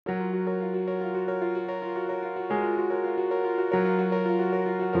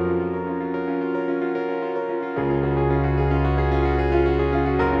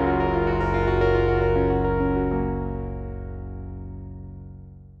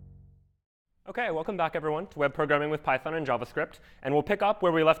OK, welcome back, everyone, to Web Programming with Python and JavaScript. And we'll pick up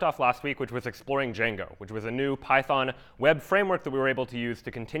where we left off last week, which was exploring Django, which was a new Python web framework that we were able to use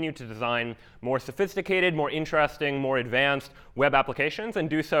to continue to design more sophisticated, more interesting, more advanced web applications, and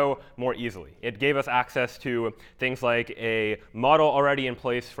do so more easily. It gave us access to things like a model already in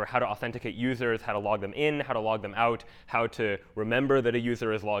place for how to authenticate users, how to log them in, how to log them out, how to remember that a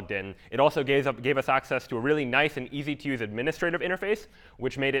user is logged in. It also gave us access to a really nice and easy-to-use administrative interface,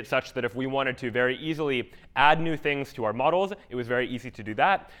 which made it such that if we wanted to very easily add new things to our models, it was very easy to do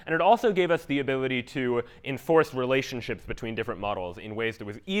that. And it also gave us the ability to enforce relationships between different models in ways that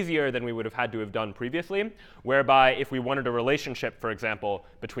was easier than we would have had to have done previously, whereby if we wanted a relationship, for example,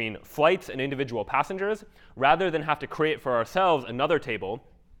 between flights and individual passengers, rather than have to create for ourselves another table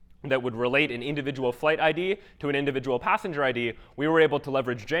that would relate an individual flight ID to an individual passenger ID, we were able to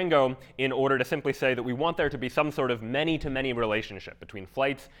leverage Django in order to simply say that we want there to be some sort of many-to-many relationship between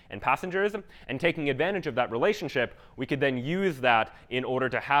flights and passengers. And taking advantage of that relationship, we could then use that in order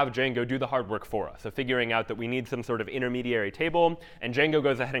to have Django do the hard work for us. So figuring out that we need some sort of intermediary table, and Django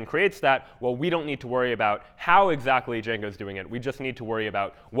goes ahead and creates that, well, we don't need to worry about how exactly Django's doing it. We just need to worry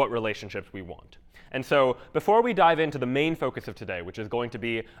about what relationships we want. And so before we dive into the main focus of today, which is going to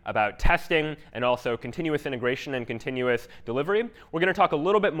be about testing and also continuous integration and continuous delivery, we're going to talk a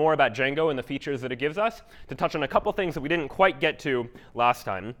little bit more about Django and the features that it gives us to touch on a couple things that we didn't quite get to last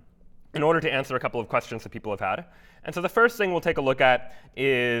time in order to answer a couple of questions that people have had. And so the first thing we'll take a look at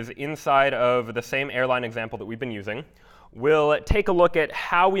is inside of the same airline example that we've been using. We'll take a look at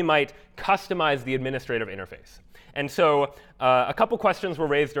how we might customize the administrative interface. And so a couple questions were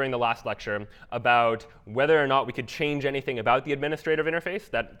raised during the last lecture about whether or not we could change anything about the administrative interface,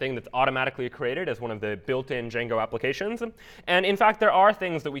 that thing that's automatically created as one of the built-in Django applications. And in fact, there are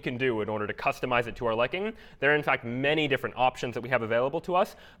things that we can do in order to customize it to our liking. There are, in fact, many different options that we have available to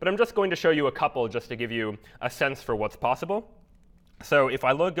us. But I'm just going to show you a couple just to give you a sense for what's possible. So if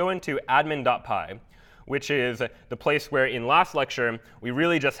I go into admin.py, which is the place where in last lecture we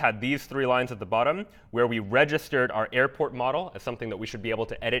really just had these three lines at the bottom where we registered our airport model as something that we should be able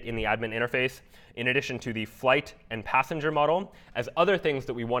to edit in the admin interface, in addition to the flight and passenger model as other things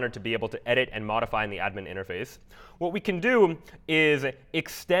that we wanted to be able to edit and modify in the admin interface. What we can do is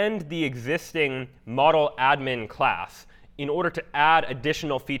extend the existing model admin class in order to add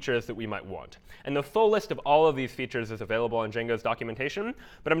additional features that we might want. And the full list of all of these features is available in Django's documentation,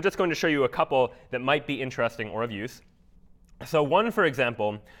 but I'm just going to show you a couple that might be interesting or of use. So one, for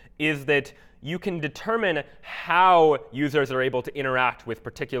example, is that you can determine how users are able to interact with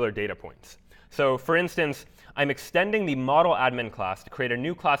particular data points. So for instance, I'm extending the model admin class to create a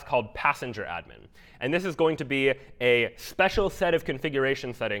new class called passenger admin. And this is going to be a special set of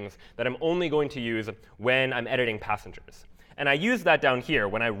configuration settings that I'm only going to use when I'm editing passengers. And I use that down here.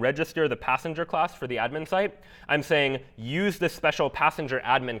 When I register the passenger class for the admin site, I'm saying use this special passenger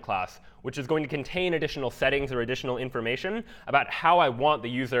admin class, which is going to contain additional settings or additional information about how I want the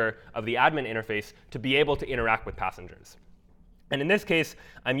user of the admin interface to be able to interact with passengers. And in this case,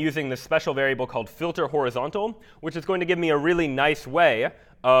 I'm using this special variable called filter horizontal, which is going to give me a really nice way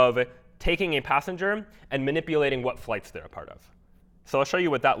of taking a passenger and manipulating what flights they're a part of. So I'll show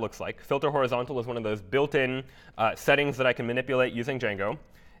you what that looks like. Filter horizontal is one of those built-in settings that I can manipulate using Django.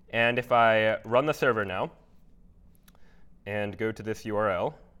 And if I run the server now and go to this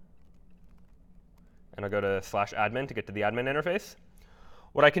URL, and I'll go to /admin to get to the admin interface,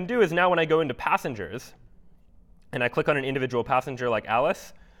 what I can do is now when I go into passengers, and I click on an individual passenger like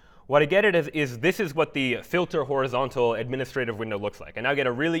Alice, what I get is this is what the filter horizontal administrative window looks like. I now get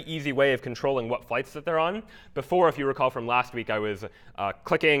a really easy way of controlling what flights that they're on. Before, if you recall from last week, I was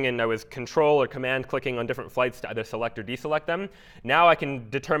clicking and I was control or command clicking on different flights to either select or deselect them. Now I can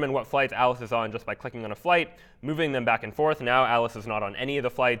determine what flights Alice is on just by clicking on a flight, moving them back and forth. Now Alice is not on any of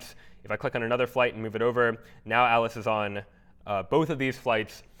the flights. If I click on another flight and move it over, now Alice is on both of these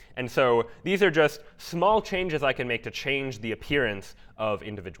flights. And so these are just small changes I can make to change the appearance of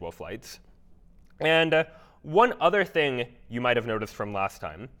individual flights. And one other thing you might have noticed from last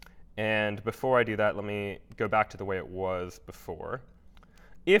time, and before I do that, let me go back to the way it was before.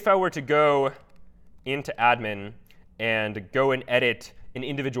 If I were to go into admin and go and edit an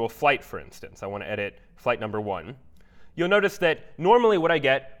individual flight, for instance, I want to edit flight number 1. You'll notice that normally what I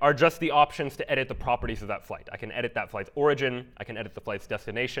get are just the options to edit the properties of that flight. I can edit that flight's origin. I can edit the flight's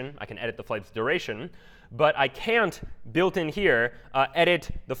destination. I can edit the flight's duration. But I can't, built in here,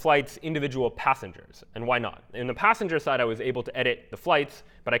 edit the flight's individual passengers. And why not? In the passenger side, I was able to edit the flights,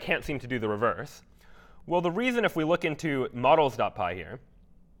 but I can't seem to do the reverse. Well, the reason, if we look into models.py here,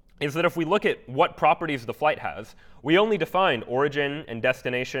 is that if we look at what properties the flight has, we only define origin and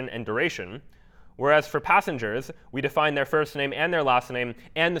destination and duration. Whereas for passengers, we define their first name and their last name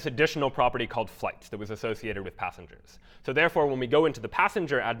and this additional property called flights that was associated with passengers. So therefore, when we go into the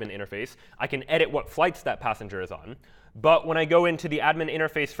passenger admin interface, I can edit what flights that passenger is on. But when I go into the admin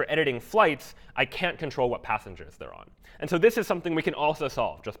interface for editing flights, I can't control what passengers they're on. And so this is something we can also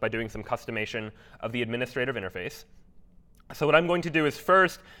solve just by doing some customization of the administrative interface. So what I'm going to do is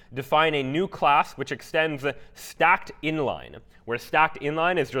first define a new class which extends stacked inline, where stacked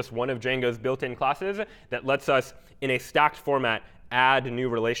inline is just one of Django's built-in classes that lets us, in a stacked format, add new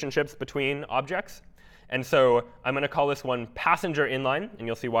relationships between objects. And so I'm going to call this one passenger inline, and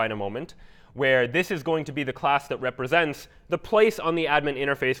you'll see why in a moment, where this is going to be the class that represents the place on the admin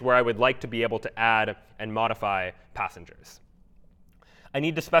interface where I would like to be able to add and modify passengers. I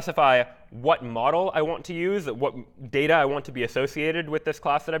need to specify what model I want to use, what data I want to be associated with this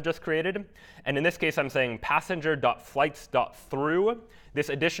class that I've just created. And in this case, I'm saying passenger.flights.through. This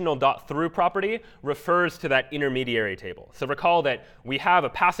additional .through property refers to that intermediary table. So recall that we have a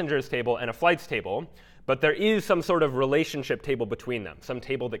passengers table and a flights table, but there is some sort of relationship table between them, some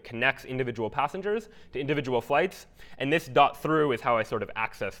table that connects individual passengers to individual flights. And this .through is how I sort of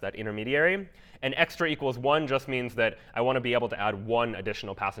access that intermediary. And extra equals 1 just means that I want to be able to add one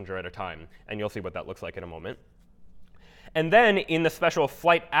additional passenger at a time. And you'll see what that looks like in a moment. And then in the special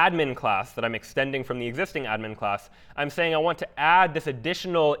flight admin class that I'm extending from the existing admin class, I'm saying I want to add this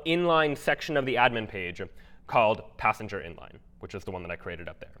additional inline section of the admin page called passenger inline, which is the one that I created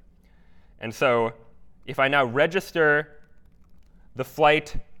up there. And so if I now register the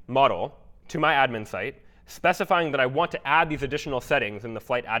flight model to my admin site, specifying that I want to add these additional settings in the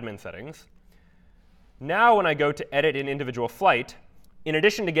flight admin settings, now when I go to edit an individual flight, in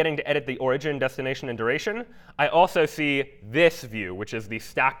addition to getting to edit the origin, destination, and duration, I also see this view, which is the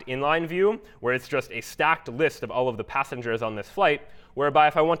stacked inline view, where it's just a stacked list of all of the passengers on this flight, whereby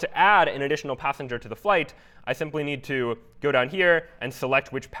if I want to add an additional passenger to the flight, I simply need to go down here and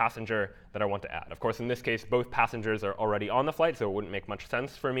select which passenger that I want to add. Of course, in this case, both passengers are already on the flight, so it wouldn't make much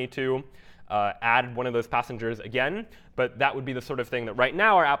sense for me to add one of those passengers again. But that would be the sort of thing that right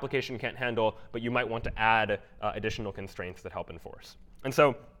now our application can't handle, but you might want to add additional constraints that help enforce. And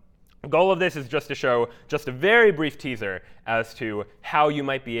so the goal of this is just to show just a very brief teaser as to how you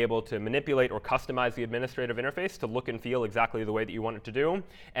might be able to manipulate or customize the administrative interface to look and feel exactly the way that you want it to do.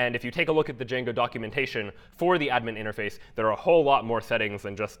 And if you take a look at the Django documentation for the admin interface, there are a whole lot more settings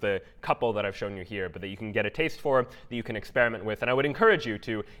than just the couple that I've shown you here, but that you can get a taste for, that you can experiment with. And I would encourage you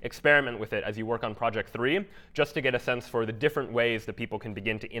to experiment with it as you work on Project 3, just to get a sense for the different ways that people can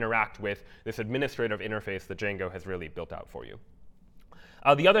begin to interact with this administrative interface that Django has really built out for you.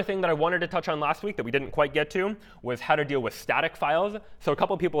 The other thing that I wanted to touch on last week that we didn't quite get to was how to deal with static files. So a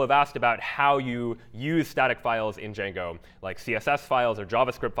couple people have asked about how you use static files in Django, like CSS files or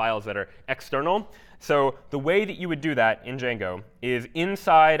JavaScript files that are external. So the way that you would do that in Django is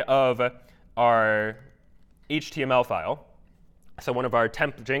inside of our HTML file, so one of our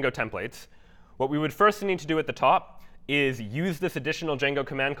Django templates. What we would first need to do at the top is use this additional Django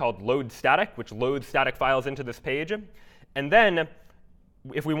command called load static, which loads static files into this page. And then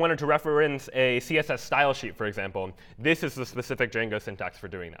if we wanted to reference a CSS style sheet, for example, this is the specific Django syntax for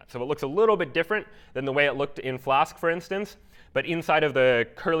doing that. So it looks a little bit different than the way it looked in Flask, for instance. But inside of the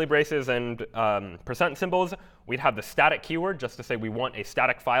curly braces and percent symbols, we'd have the static keyword, just to say we want a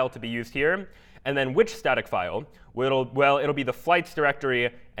static file to be used here. And then which static file? Well, it'll be the flights directory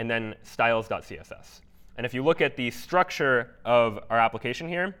and then styles.css. And if you look at the structure of our application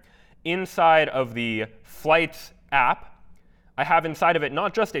here, inside of the flights app, I have inside of it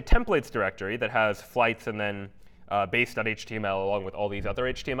not just a templates directory that has flights and then base.html along with all these other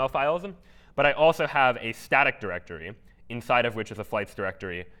HTML files, but I also have a static directory, inside of which is a flights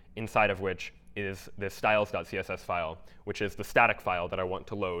directory, inside of which is this styles.css file, which is the static file that I want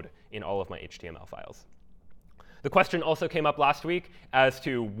to load in all of my HTML files. The question also came up last week as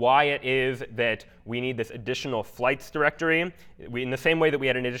to why it is that we need this additional flights directory. In the same way that we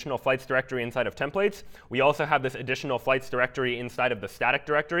had an additional flights directory inside of templates, we also have this additional flights directory inside of the static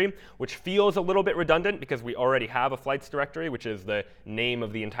directory, which feels a little bit redundant because we already have a flights directory, which is the name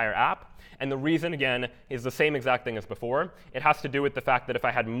of the entire app. And the reason, again, is the same exact thing as before. It has to do with the fact that if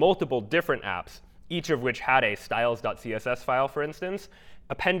I had multiple different apps, each of which had a styles.css file, for instance,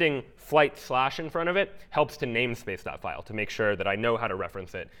 appending flight / in front of it helps to namespace that file to make sure that I know how to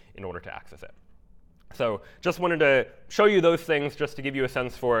reference it in order to access it. So just wanted to show you those things just to give you a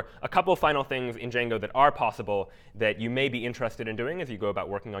sense for a couple final things in Django that are possible that you may be interested in doing as you go about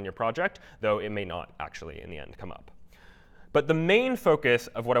working on your project, though it may not actually in the end come up. But the main focus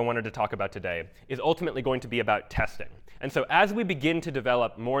of what I wanted to talk about today is ultimately going to be about testing. And so as we begin to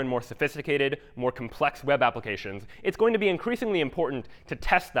develop more and more sophisticated, more complex web applications, it's going to be increasingly important to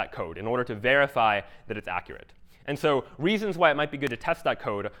test that code in order to verify that it's accurate. And so reasons why it might be good to test that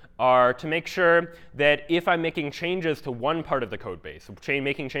code are to make sure that if I'm making changes to one part of the code base,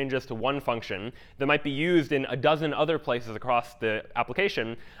 making changes to one function that might be used in a dozen other places across the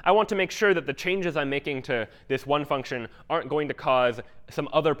application, I want to make sure that the changes I'm making to this one function aren't going to cause some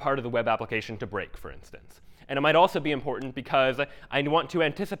other part of the web application to break, for instance. And it might also be important because I want to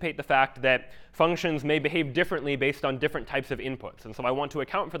anticipate the fact that functions may behave differently based on different types of inputs. And so I want to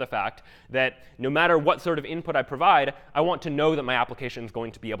account for the fact that no matter what sort of input I provide, I want to know that my application is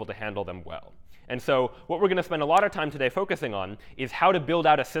going to be able to handle them well. And so what we're going to spend a lot of time today focusing on is how to build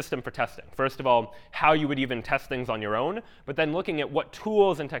out a system for testing. First of all, how you would even test things on your own, but then looking at what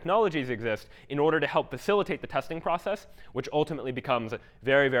tools and technologies exist in order to help facilitate the testing process, which ultimately becomes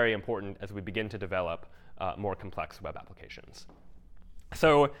very, very important as we begin to develop more complex web applications.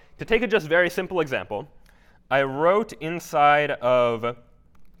 So to take a just very simple example, I wrote inside of,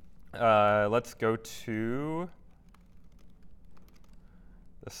 let's go to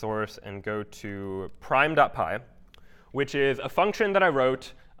the source and go to prime.py, which is a function that I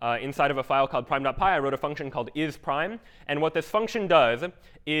wrote inside of a file called prime.py. I wrote a function called isPrime. And what this function does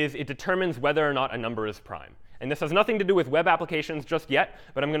is it determines whether or not a number is prime. And this has nothing to do with web applications just yet,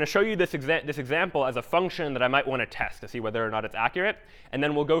 but I'm going to show you this example as a function that I might want to test to see whether or not it's accurate. And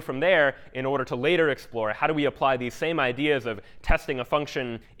then we'll go from there in order to later explore how do we apply these same ideas of testing a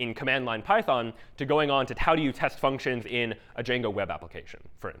function in command line Python to going on to how do you test functions in a Django web application,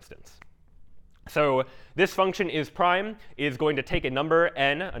 for instance. So this function isPrime is going to take a number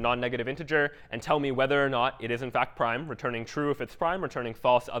n, a non-negative integer, and tell me whether or not it is in fact prime, returning true if it's prime, returning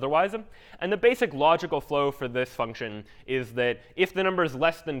false otherwise. And the basic logical flow for this function is that if the number is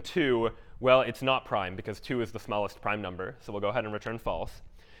less than 2, well, it's not prime, because 2 is the smallest prime number. So we'll go ahead and return false.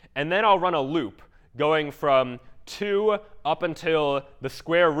 And then I'll run a loop going from 2 up until the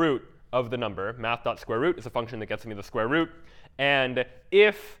square root of the number. Math.squareRoot is a function that gets me the square root. And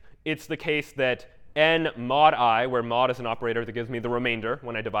if it's the case that n mod I, where mod is an operator that gives me the remainder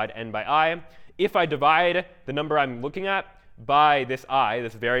when I divide n by I, if I divide the number I'm looking at by this I,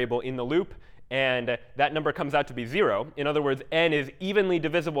 this variable in the loop, and that number comes out to be 0, in other words, n is evenly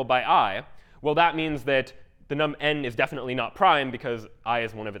divisible by I, well, that means that the n is definitely not prime because I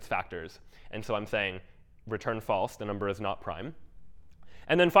is one of its factors. And so I'm saying return false, the number is not prime.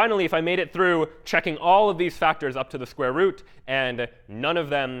 And then finally, if I made it through checking all of these factors up to the square root and none of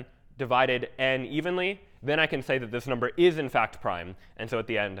them divided n evenly, then I can say that this number is in fact prime. And so at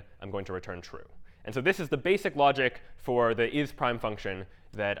the end, I'm going to return true. And so this is the basic logic for the isPrime function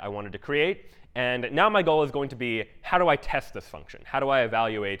that I wanted to create. And now my goal is going to be, how do I test this function? How do I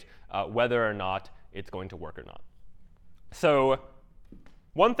evaluate whether or not it's going to work or not? So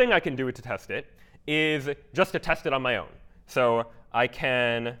one thing I can do to test it is just to test it on my own. So I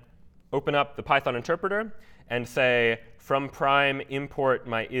can open up the Python interpreter and say, from prime, import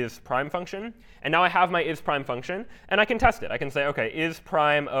my isPrime function. And now I have my isPrime function, and I can test it. I can say, OK,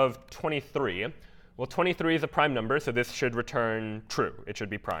 isPrime of 23. Well, 23 is a prime number, so this should return true. It should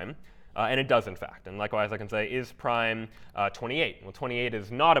be prime. And it does, in fact. And likewise, I can say isPrime 28. Well, 28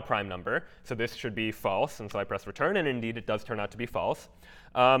 is not a prime number, so this should be false. And so I press return, and indeed, it does turn out to be false.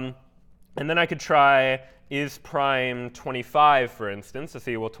 And then I could try isPrime 25, for instance, to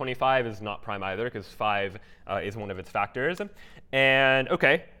see, well, 25 is not prime either, because 5 is one of its factors. And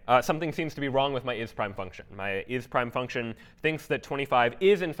OK, something seems to be wrong with my isPrime function. My isPrime function thinks that 25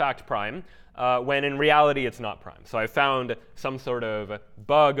 is in fact prime, when in reality it's not prime. So I found some sort of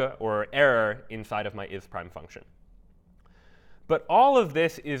bug or error inside of my isPrime function. But all of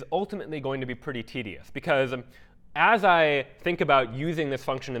this is ultimately going to be pretty tedious, because as I think about using this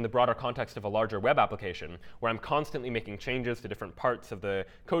function in the broader context of a larger web application, where I'm constantly making changes to different parts of the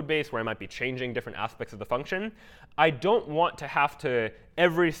code base, where I might be changing different aspects of the function, I don't want to have to,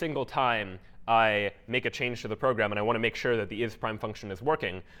 every single time I make a change to the program and I want to make sure that the isPrime function is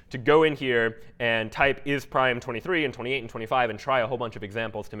working, to go in here and type isPrime 23 and 28 and 25 and try a whole bunch of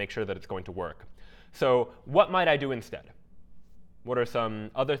examples to make sure that it's going to work. So what might I do instead? What are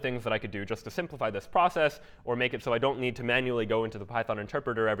some other things that I could do just to simplify this process or make it so I don't need to manually go into the Python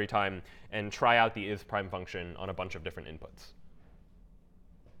interpreter every time and try out the isPrime function on a bunch of different inputs?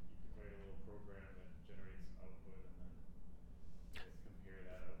 You could write a little program that generates output and then just compare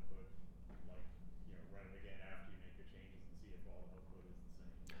that output, like run it again after you make your changes and see if all the output is the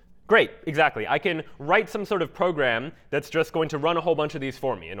same. Great, exactly. I can write some sort of program that's just going to run a whole bunch of these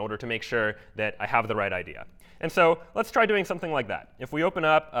for me in order to make sure that I have the right idea. And so let's try doing something like that. If we open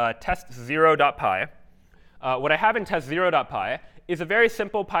up test0.py, what I have in test0.py is a very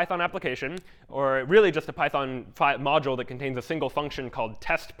simple Python application, or really just a Python module that contains a single function called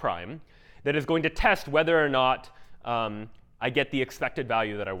test prime that is going to test whether or not I get the expected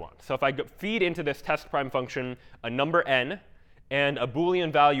value that I want. So if I feed into this test prime function a number n and a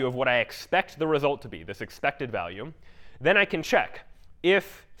Boolean value of what I expect the result to be, this expected value, then I can check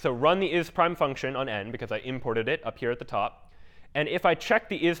if, so run the isPrime function on n, because I imported it up here at the top. And if I check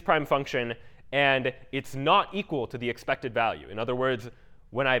the isPrime function and it's not equal to the expected value, in other words,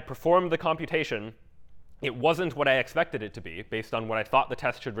 when I performed the computation, it wasn't what I expected it to be, based on what I thought the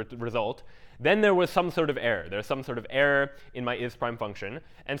test should result, then there was some sort of error. There's some sort of error in my isPrime function.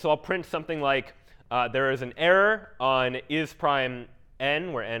 And so I'll print something like, there is an error on isPrime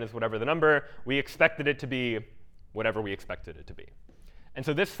n, where n is whatever the number. We expected it to be whatever we expected it to be. And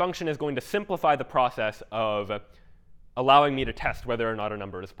so this function is going to simplify the process of allowing me to test whether or not a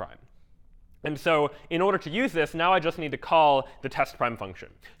number is prime. And so in order to use this, now I just need to call the test prime function.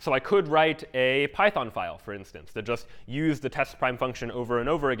 So I could write a Python file, for instance, that just use the test prime function over and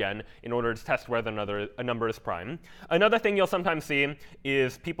over again in order to test whether a number is prime. Another thing you'll sometimes see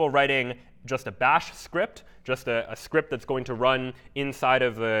is people writing just a bash script, just a script that's going to run inside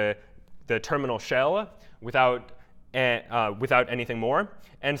of the terminal shell without anything more.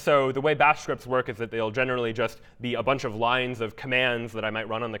 And so the way bash scripts work is that they'll generally just be a bunch of lines of commands that I might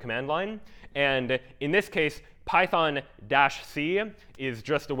run on the command line. And in this case, Python-C is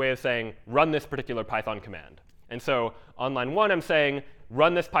just a way of saying, run this particular Python command. And so on line 1, I'm saying,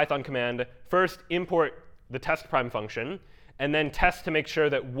 run this Python command. First, import the test prime function, and then test to make sure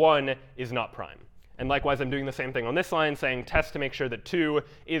that 1 is not prime. And likewise, I'm doing the same thing on this line, saying test to make sure that 2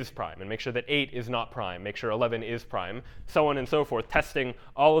 is prime, and make sure that 8 is not prime, make sure 11 is prime, so on and so forth, testing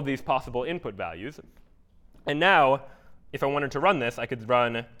all of these possible input values. And now, if I wanted to run this, I could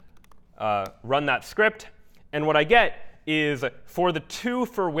run that script. And what I get is for the 2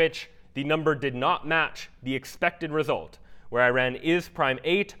 for which the number did not match the expected result, where I ran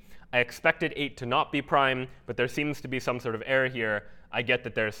isPrime8, I expected 8 to not be prime, but there seems to be some sort of error here. I get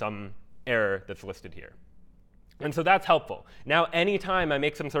that there's some error that's listed here. And so that's helpful. Now, anytime I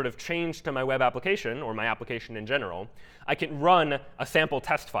make some sort of change to my web application, or my application in general, I can run a sample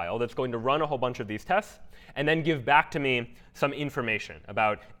test file that's going to run a whole bunch of these tests, and then give back to me some information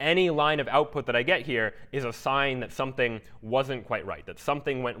about any line of output that I get here is a sign that something wasn't quite right, that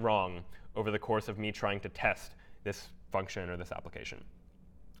something went wrong over the course of me trying to test this function or this application.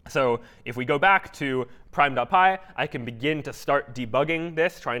 So if we go back to prime.py, I can begin to start debugging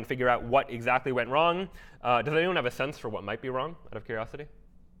this, try and figure out what exactly went wrong. Does anyone have a sense for what might be wrong, out of curiosity?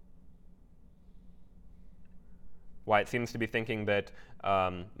 Why it seems to be thinking that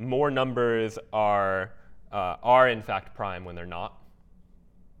more numbers are in fact prime when they're not.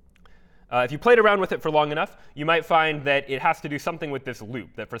 If you played around with it for long enough, you might find that it has to do something with this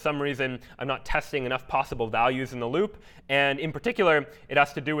loop, that for some reason I'm not testing enough possible values in the loop. And in particular, it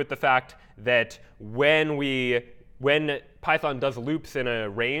has to do with the fact that when Python does loops in a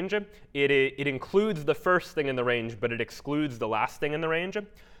range, it includes the first thing in the range, but it excludes the last thing in the range.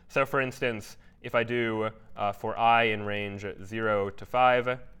 So for instance, if I do for I in range 0 to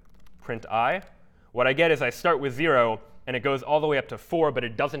 5, print I, what I get is I start with 0, and it goes all the way up to 4, but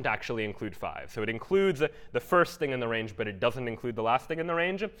it doesn't actually include 5. So it includes the first thing in the range, but it doesn't include the last thing in the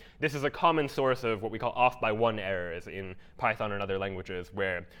range. This is a common source of what we call off by 1 errors in Python and other languages,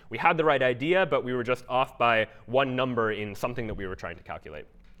 where we had the right idea, but we were just off by 1 number in something that we were trying to calculate.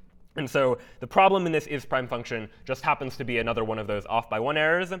 And so the problem in this isPrime function just happens to be another one of those off by 1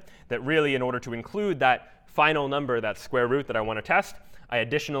 errors that really, in order to include that final number, that square root that I want to test, I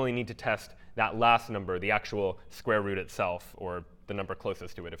additionally need to test that last number, the actual square root itself, or the number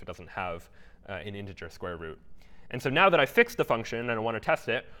closest to it if it doesn't have an integer square root. And so now that I fixed the function and I want to test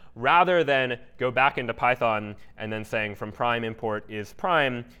it, rather than go back into Python and then saying from prime import is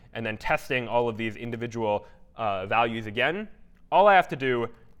prime, and then testing all of these individual values again, all I have to do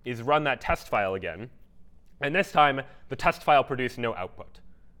is run that test file again. And this time, the test file produced no output.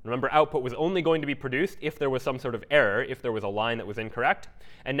 Remember, output was only going to be produced if there was some sort of error, if there was a line that was incorrect.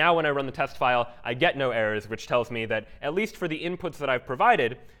 And now when I run the test file, I get no errors, which tells me that at least for the inputs that I've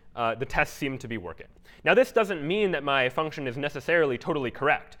provided, the tests seem to be working. Now, this doesn't mean that my function is necessarily totally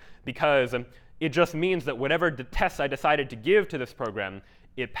correct, because it just means that whatever tests I decided to give to this program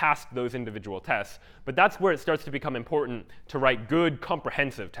it passed those individual tests. But that's where it starts to become important to write good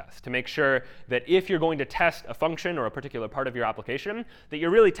comprehensive tests, to make sure that if you're going to test a function or a particular part of your application, that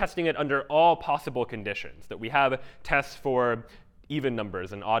you're really testing it under all possible conditions, that we have tests for even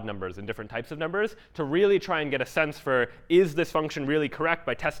numbers and odd numbers and different types of numbers to really try and get a sense for, is this function really correct,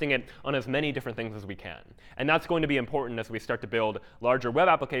 by testing it on as many different things as we can. And that's going to be important as we start to build larger web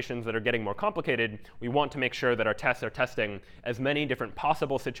applications that are getting more complicated. We want to make sure that our tests are testing as many different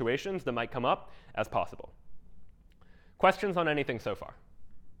possible situations that might come up as possible. Questions on anything so far?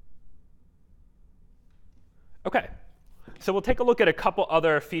 OK. So we'll take a look at a couple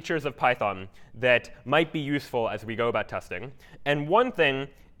other features of Python that might be useful as we go about testing. And one thing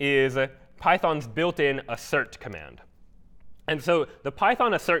is Python's built-in assert command. And so the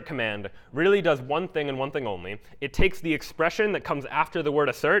Python assert command really does one thing and one thing only. It takes the expression that comes after the word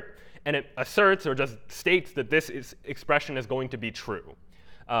assert, and it asserts or just states that this expression is going to be true.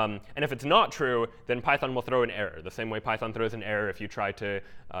 And if it's not true, then Python will throw an error, the same way Python throws an error if you try to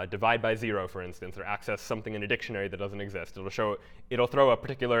divide by 0, for instance, or access something in a dictionary that doesn't exist. It'll throw a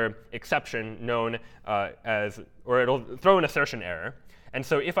particular exception known or it'll throw an assertion error. And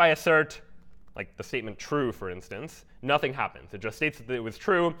so if I assert, like the statement true, for instance, nothing happens. It just states that it was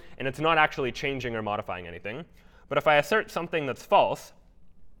true, and it's not actually changing or modifying anything. But if I assert something that's false,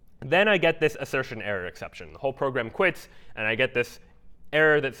 then I get this assertion error exception. The whole program quits, and I get this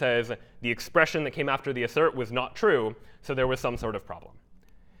error that says the expression that came after the assert was not true, so there was some sort of problem.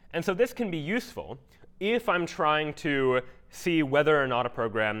 And so this can be useful if I'm trying to see whether or not a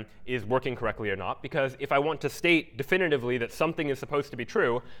program is working correctly or not, because if I want to state definitively that something is supposed to be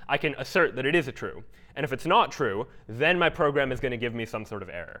true, I can assert that it is true. And if it's not true, then my program is going to give me some sort of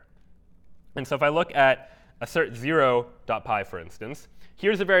error. And so if I look at assert0.py, for instance,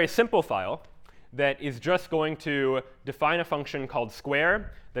 here's a very simple file that is just going to define a function called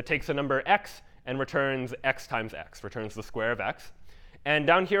square that takes a number x and returns x times x, returns the square of x. And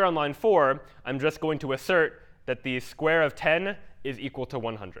down here on line 4, I'm just going to assert that the square of 10 is equal to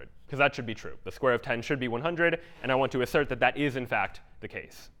 100, because that should be true. The square of 10 should be 100, and I want to assert that that is, in fact, the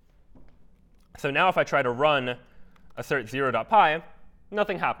case. So now if I try to run assert0.py,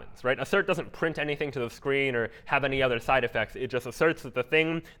 nothing happens, right? Assert doesn't print anything to the screen or have any other side effects. It just asserts that the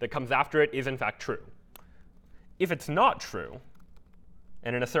thing that comes after it is, in fact, true. If it's not true,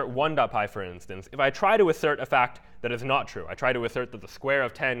 and in assert1.py, for instance, if I try to assert a fact that is not true, I try to assert that the square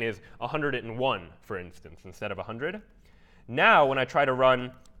of 10 is 101, for instance, instead of 100. Now, when I try to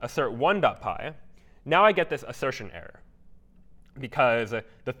run assert1.py, now I get this assertion error, because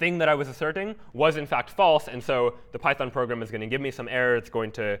the thing that I was asserting was, in fact, false. And so the Python program is going to give me some error. It's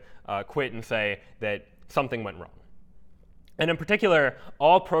going to quit and say that something went wrong. And in particular,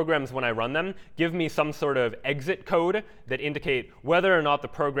 all programs, when I run them, give me some sort of exit code that indicate whether or not the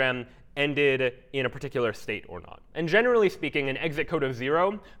program ended in a particular state or not. And generally speaking, an exit code of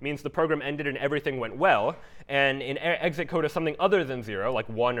 0 means the program ended and everything went well. And an exit code of something other than 0, like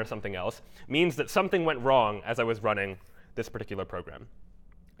 1 or something else, means that something went wrong as I was running this particular program.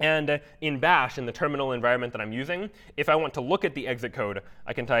 And in Bash, in the terminal environment that I'm using, if I want to look at the exit code,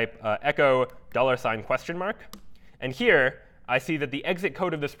 I can type echo $? And here, I see that the exit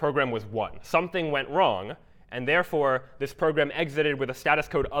code of this program was 1. Something went wrong, and therefore, this program exited with a status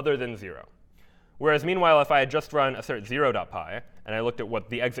code other than 0. Whereas meanwhile, if I had just run assert0.py, and I looked at what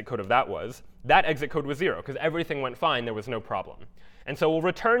the exit code of that exit code was 0, because everything went fine. There was no problem. And so we'll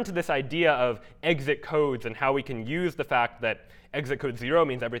return to this idea of exit codes and how we can use the fact that exit code 0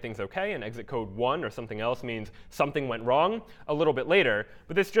 means everything's OK, and exit code 1 or something else means something went wrong a little bit later.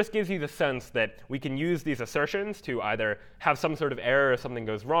 But this just gives you the sense that we can use these assertions to either have some sort of error if something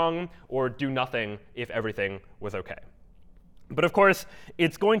goes wrong, or do nothing if everything was OK. But of course,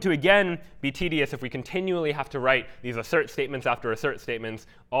 it's going to, again, be tedious if we continually have to write these assert statements after assert statements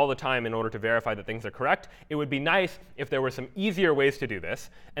all the time in order to verify that things are correct. It would be nice if there were some easier ways to do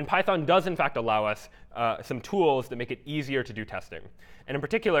this. And Python does, in fact, allow us some tools that make it easier to do testing. And in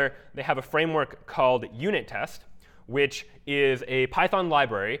particular, they have a framework called unittest, which is a Python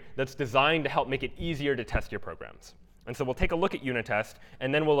library that's designed to help make it easier to test your programs. And so we'll take a look at unittest,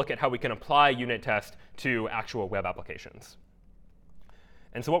 and then we'll look at how we can apply unittest to actual web applications.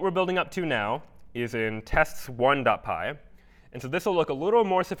 And so what we're building up to now is in tests1.py. And so this will look a little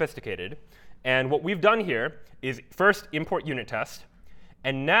more sophisticated. And what we've done here is first import unittest.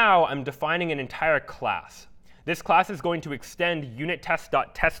 And now I'm defining an entire class. This class is going to extend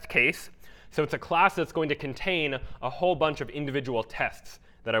unittest.testCase. So it's a class that's going to contain a whole bunch of individual tests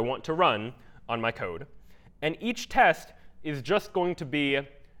that I want to run on my code. And each test is just going to be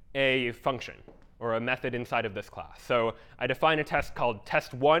a function, or a method inside of this class. So I define a test called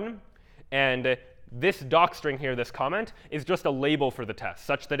test1, and this doc string here, this comment, is just a label for the test,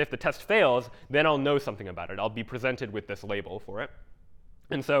 such that if the test fails, then I'll know something about it. I'll be presented with this label for it.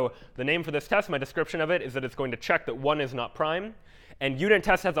 And so the name for this test, my description of it, is that it's going to check that 1 is not prime. And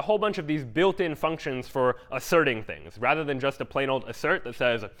unittest has a whole bunch of these built-in functions for asserting things. Rather than just a plain old assert that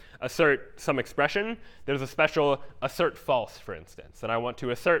says assert some expression, there's a special assert false, for instance. And I want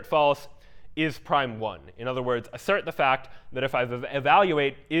to assert false is prime 1. In other words, assert the fact that if I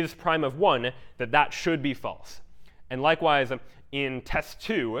evaluate is prime of 1, that that should be false. And likewise, in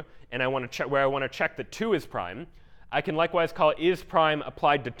test2, and where I want to check that 2 is prime, I can likewise call is prime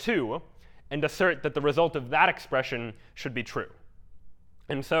applied to 2 and assert that the result of that expression should be true.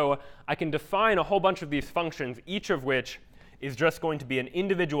 And so I can define a whole bunch of these functions, each of which is just going to be an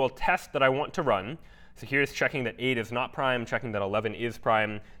individual test that I want to run. So here's checking that 8 is not prime, checking that 11 is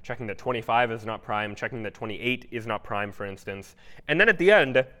prime, checking that 25 is not prime, checking that 28 is not prime, for instance. And then at the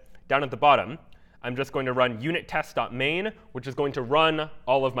end, down at the bottom, I'm just going to run unittest.main, which is going to run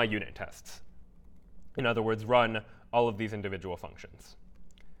all of my unit tests. In other words, run all of these individual functions.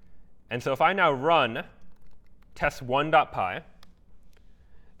 And so if I now run test1.py,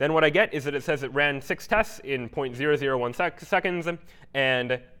 then what I get is that it says it ran 6 tests in 0.001 seconds,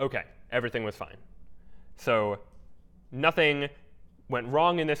 and OK, everything was fine. So nothing went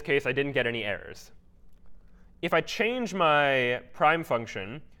wrong in this case. I didn't get any errors. If I change my prime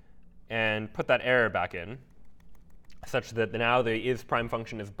function and put that error back in, such that now the isPrime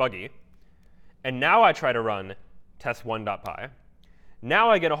function is buggy, and now I try to run test1.py,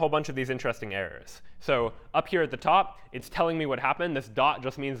 now I get a whole bunch of these interesting errors. So up here at the top, it's telling me what happened. This dot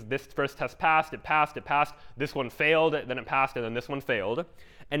just means this first test passed, it passed, it passed. This one failed, then it passed, and then this one failed.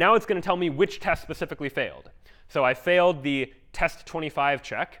 And now it's going to tell me which test specifically failed. So I failed the test25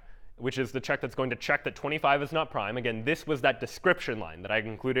 check, which is the check that's going to check that 25 is not prime. Again, this was that description line that I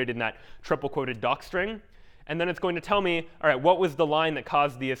included in that triple quoted doc string. And then it's going to tell me, all right, what was the line that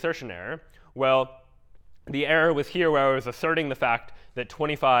caused the assertion error? Well, the error was here where I was asserting the fact that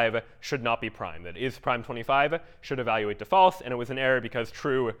 25 should not be prime, that isPrime 25 should evaluate to false, and it was an error because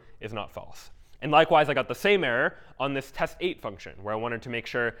true is not false. And likewise, I got the same error on this test8 function, where I wanted to make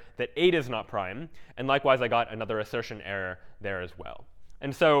sure that 8 is not prime. And likewise, I got another assertion error there as well.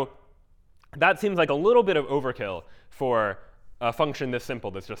 And so that seems like a little bit of overkill for a function this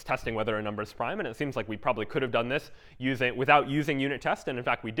simple that's just testing whether a number is prime. And it seems like we probably could have done this without using unit test, and in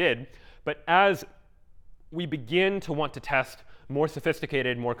fact, we did. But as we begin to want to test more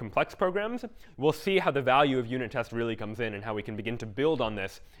sophisticated, more complex programs, we'll see how the value of unit test really comes in and how we can begin to build on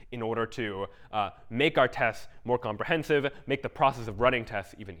this in order to make our tests more comprehensive, make the process of running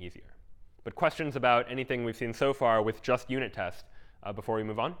tests even easier. But questions about anything we've seen so far with just unit test before we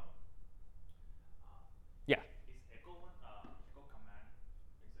move on? Yeah? Is echo command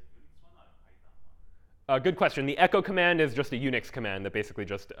is a Unix one or a Python one? Good question. The echo command is just a Unix command that basically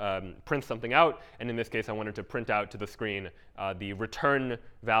just prints something out. And in this case, I wanted to print out to the screen the return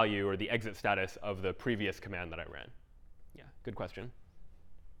value or the exit status of the previous command that I ran. Yeah, good question.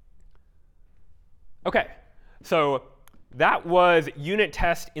 OK, so that was unit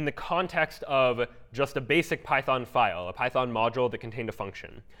test in the context of just a basic Python file, a Python module that contained a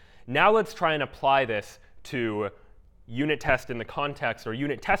function. Now let's try and apply this to unit test in the context, or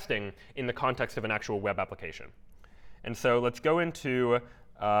unit testing in the context of an actual web application. And so let's go into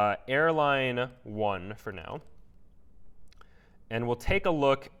airline 1 for now. And we'll take a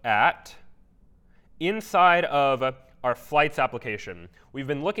look at inside of our flights application. We've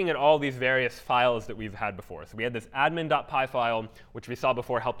been looking at all these various files that we've had before. So we had this admin.py file, which we saw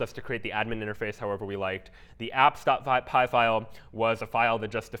before helped us to create the admin interface however we liked. The apps.py file was a file that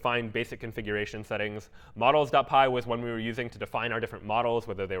just defined basic configuration settings. Models.py was one we were using to define our different models,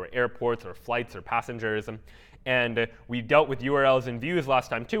 whether they were airports or flights or passengers. And we dealt with URLs and views last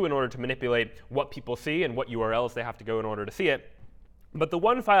time, too, in order to manipulate what people see and what URLs they have to go in order to see it. But the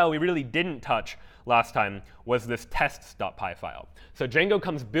one file we really didn't touch last time was this tests.py file. So Django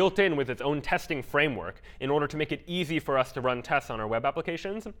comes built in with its own testing framework in order to make it easy for us to run tests on our web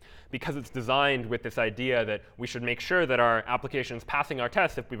applications, because it's designed with this idea that we should make sure that our application is passing our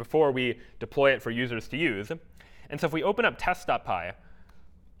tests before we deploy it for users to use. And so if we open up tests.py,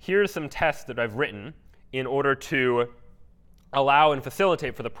 here's some tests that I've written in order to allow and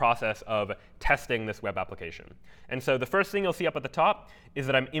facilitate for the process of testing this web application. And so the first thing you'll see up at the top is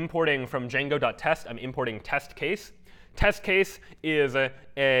that I'm importing from Django.test, I'm importing test case. Test case is an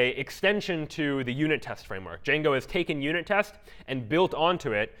extension to the unit test framework. Django has taken unit test and built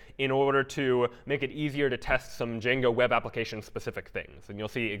onto it in order to make it easier to test some Django web application specific things. And you'll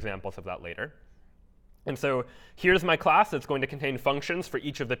see examples of that later. And so here's my class that's going to contain functions for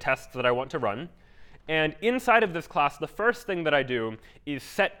each of the tests that I want to run. And inside of this class, the first thing that I do is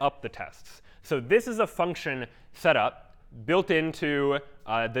set up the tests. So this is a function setup built into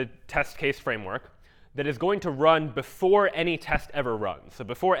the test case framework that is going to run before any test ever runs. So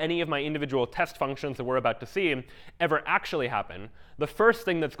before any of my individual test functions that we're about to see ever actually happen, the first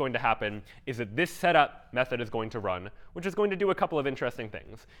thing that's going to happen is that this setup method is going to run, which is going to do a couple of interesting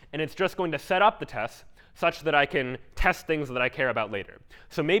things. And it's just going to set up the tests such that I can test things that I care about later.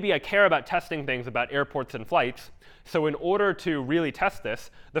 So maybe I care about testing things about airports and flights. So in order to really test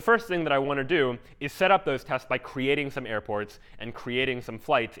this, the first thing that I want to do is set up those tests by creating some airports and creating some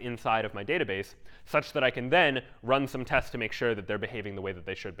flights inside of my database, such that I can then run some tests to make sure that they're behaving the way that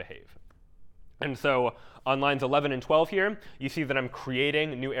they should behave. And so on lines 11 and 12 here, you see that I'm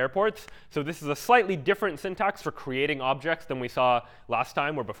creating new airports. So this is a slightly different syntax for creating objects than we saw last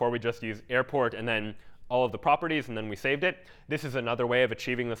time, where before we just used airport and then all of the properties, and then we saved it. This is another way of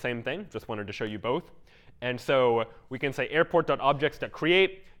achieving the same thing. Just wanted to show you both. And so we can say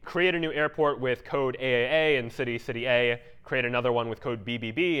airport.objects.create, create a new airport with code AAA and city A, create another one with code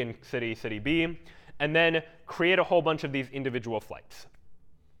BBB and city B, and then create a whole bunch of these individual flights,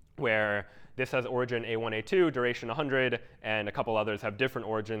 where this has origin A1, A2, duration 100, and a couple others have different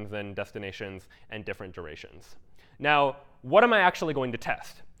origins and destinations and different durations. Now, what am I actually going to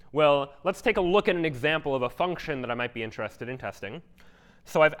test? Well, let's take a look at an example of a function that I might be interested in testing.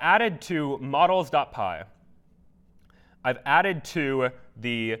 So I've added to models.py, I've added to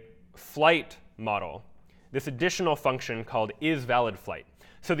the flight model this additional function called isValidFlight.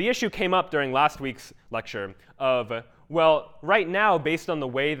 So the issue came up during last week's lecture of, well, right now, based on the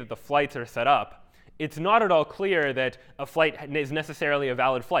way that the flights are set up, it's not at all clear that a flight is necessarily a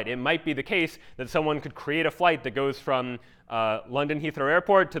valid flight. It might be the case that someone could create a flight that goes from London Heathrow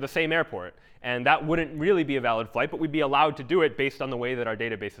Airport to the same airport. And that wouldn't really be a valid flight, but we'd be allowed to do it based on the way that our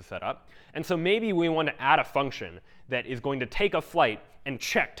database is set up. And so maybe we want to add a function that is going to take a flight and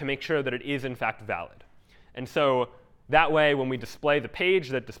check to make sure that it is, in fact, valid. And so that way, when we display the page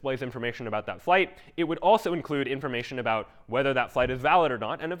that displays information about that flight, it would also include information about whether that flight is valid or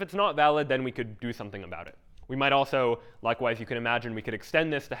not. And if it's not valid, then we could do something about it. We might also, likewise, you can imagine, we could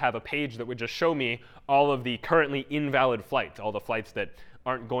extend this to have a page that would just show me all of the currently invalid flights, all the flights that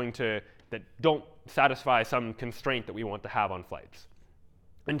aren't going to, that don't satisfy some constraint that we want to have on flights.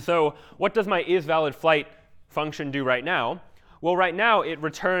 And so what does my isValidFlight function do right now? Well, right now, it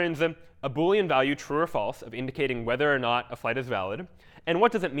returns a Boolean value, true or false, of indicating whether or not a flight is valid. And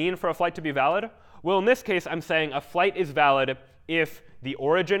what does it mean for a flight to be valid? Well, in this case, I'm saying a flight is valid if the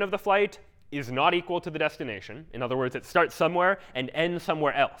origin of the flight is not equal to the destination. In other words, it starts somewhere and ends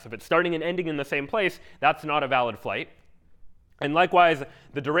somewhere else. If it's starting and ending in the same place, that's not a valid flight. And likewise,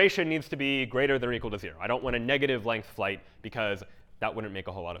 the duration needs to be greater than or equal to 0. I don't want a negative length flight because that wouldn't make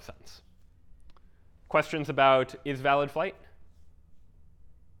a whole lot of sense. Questions about isValidFlight?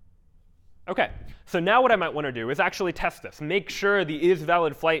 OK, so now what I might want to do is actually test this, make sure the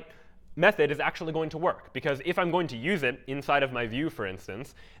isValidFlight method is actually going to work. Because if I'm going to use it inside of my view, for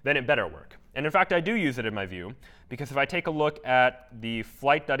instance, then it better work. And in fact, I do use it in my view. Because if I take a look at the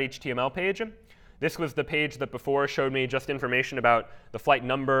flight.html page, this was the page that before showed me just information about the flight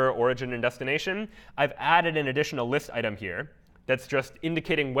number, origin, and destination. I've added an additional list item here that's just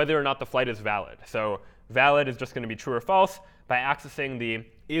indicating whether or not the flight is valid. So valid is just going to be true or false by accessing the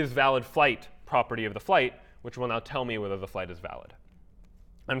isValidFlight property of the flight, which will now tell me whether the flight is valid.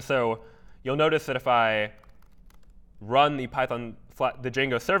 And so you'll notice that if I run the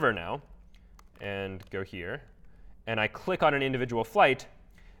Django server now and go here, and I click on an individual flight,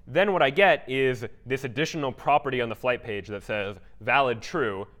 then what I get is this additional property on the flight page that says valid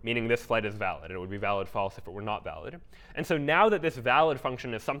true, meaning this flight is valid. And it would be valid false if it were not valid. And so now that this valid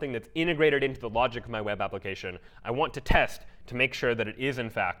function is something that's integrated into the logic of my web application, I want to test to make sure that it is, in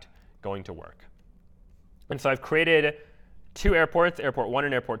fact, going to work. And so I've created two airports, airport 1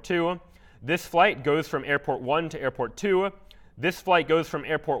 and airport 2. This flight goes from airport 1 to airport 2. This flight goes from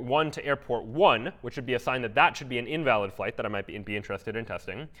airport 1 to airport 1, which would be a sign that that should be an invalid flight that I might be interested in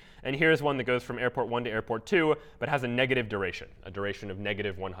testing. And here's one that goes from airport 1 to airport 2, but has a negative duration, a duration of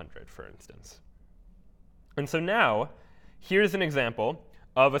negative 100, for instance. And so now, here's an example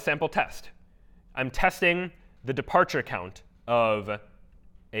of a sample test. I'm testing the departure count of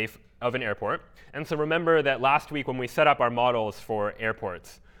an airport. And so remember that last week when we set up our models for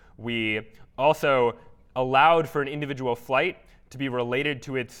airports, we also allowed for an individual flight to be related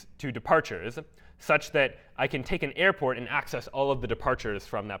to its two departures, such that I can take an airport and access all of the departures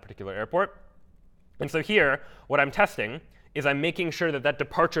from that particular airport. And so here, what I'm testing is I'm making sure that that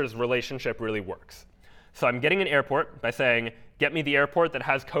departures relationship really works. So I'm getting an airport by saying, get me the airport that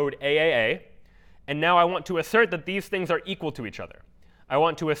has code AAA. And now I want to assert that these things are equal to each other. I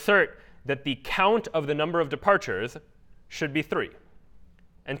want to assert that the count of the number of departures should be 3.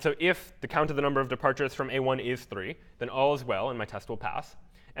 And so if the count of the number of departures from A1 is 3, then all is well, and my test will pass.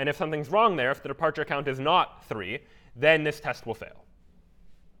 And if something's wrong there, if the departure count is not 3, then this test will fail.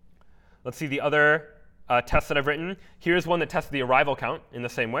 Let's see the other tests that I've written. Here's one that tests the arrival count in the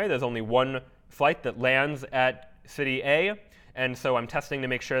same way. There's only one flight that lands at city A. And so I'm testing to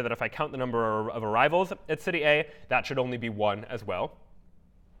make sure that if I count the number of arrivals at city A, that should only be 1 as well.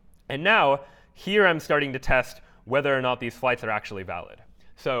 And now, here I'm starting to test whether or not these flights are actually valid.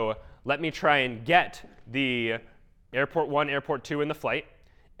 So let me try and get the airport 1, airport 2 in the flight.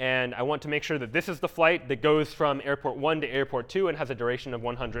 And I want to make sure that this is the flight that goes from airport 1 to airport 2 and has a duration of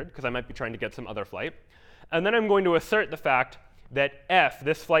 100, because I might be trying to get some other flight. And then I'm going to assert the fact that F,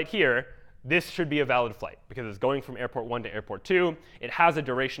 this flight here, this should be a valid flight, because it's going from airport 1 to airport 2. It has a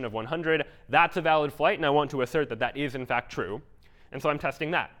duration of 100. That's a valid flight, and I want to assert that that is, in fact, true. And so I'm testing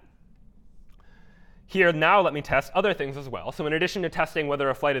that. Here, now let me test other things as well. So in addition to testing whether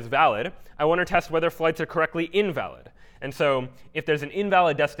a flight is valid, I want to test whether flights are correctly invalid. And so if there's an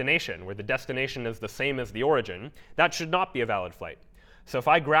invalid destination, where the destination is the same as the origin, that should not be a valid flight. So if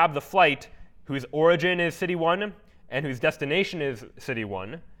I grab the flight whose origin is city 1 and whose destination is city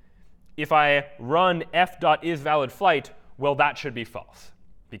 1, if I run f.isValidFlight, well, that should be false,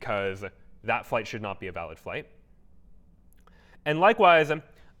 because that flight should not be a valid flight. And likewise,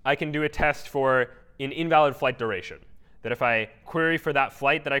 I can do a test for an invalid flight duration, that if I query for that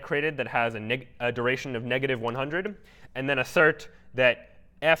flight that I created that has a duration of -100, and then assert that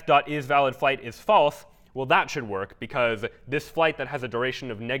f.isValidFlight is false, well, that should work, because this flight that has a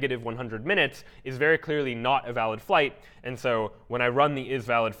duration of -100 minutes is very clearly not a valid flight. And so when I run the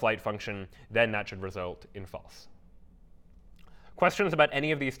isValidFlight function, then that should result in false. Questions about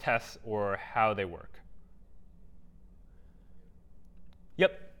any of these tests or how they work?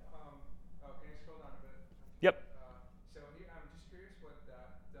 Yep. Can you scroll down a bit? Yep. So here, I'm just curious what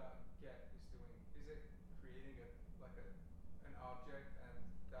that .get is doing. Is it creating an object, and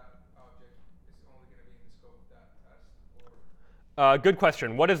that object is only going to be in the scope of that test? Or Good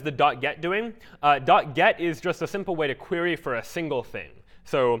question. What is the .get doing? .get is just a simple way to query for a single thing.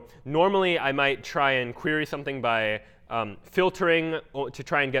 So normally, I might try and query something by filtering to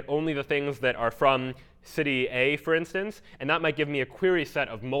try and get only the things that are from city A, for instance, and that might give me a query set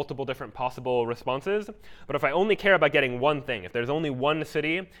of multiple different possible responses. But if I only care about getting one thing, if there's only one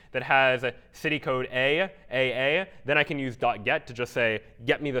city that has city code A, AA, then I can use .get to just say,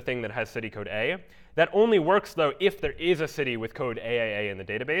 get me the thing that has city code A. That only works, though, if there is a city with code AAA in the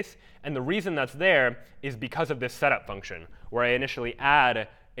database. And the reason that's there is because of this setup function, where I initially add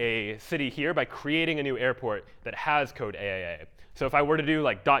a city here by creating a new airport that has code AAA. So if I were to do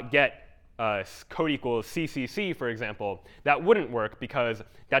like .get code equals CCC, for example, that wouldn't work because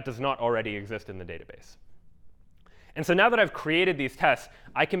that does not already exist in the database. And so now that I've created these tests,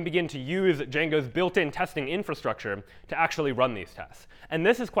 I can begin to use Django's built-in testing infrastructure to actually run these tests. And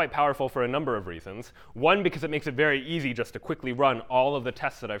this is quite powerful for a number of reasons. One, because it makes it very easy just to quickly run all of the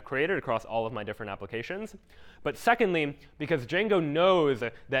tests that I've created across all of my different applications. But secondly, because Django knows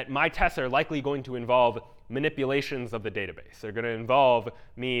that my tests are likely going to involve manipulations of the database. They're going to involve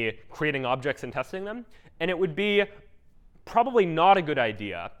me creating objects and testing them. And it would be probably not a good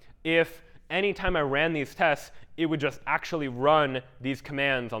idea if anytime I ran these tests, it would just actually run these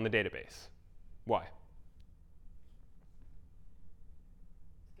commands on the database. Why?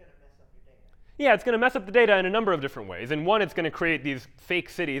 It's going to mess up your data. Yeah, it's going to mess up the data in a number of different ways. And one, it's going to create these fake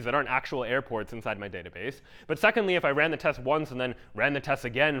cities that aren't actual airports inside my database. But secondly, if I ran the test once and then ran the test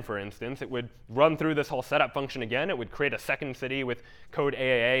again, for instance, it would run through this whole setup function again. It would create a second city with code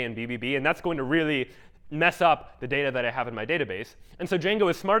AAA and BBB. And that's going to really mess up the data that I have in my database. And so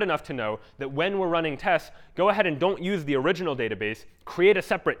Django is smart enough to know that when we're running tests, go ahead and don't use the original database. Create a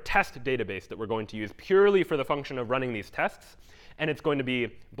separate test database that we're going to use purely for the function of running these tests. And it's going to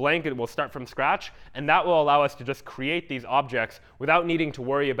be blank. It will start from scratch. And that will allow us to just create these objects without needing to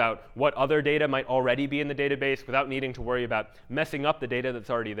worry about what other data might already be in the database, without needing to worry about messing up the data that's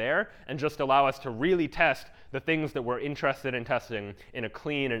already there, and just allow us to really test the things that we're interested in testing in a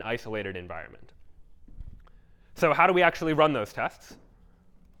clean and isolated environment. So how do we actually run those tests?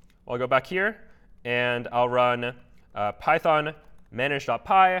 Well, I'll go back here, and I'll run python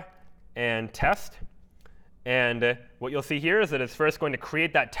manage.py and test. And what you'll see here is that it's first going to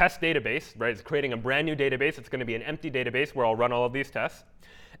create that test database. Right? It's creating a brand new database. It's going to be an empty database where I'll run all of these tests.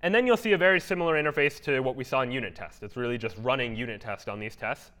 And then you'll see a very similar interface to what we saw in unit test. It's really just running unit test on these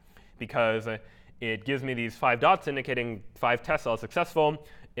tests, because it gives me these 5 dots indicating 5 tests are successful.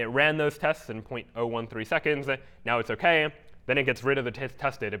 It ran those tests in 0.013 seconds. Now it's OK. Then it gets rid of the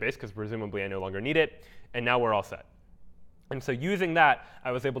test database, because presumably I no longer need it. And now we're all set. And so using that,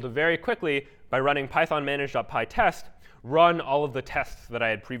 I was able to very quickly, by running python manage.py test, run all of the tests that I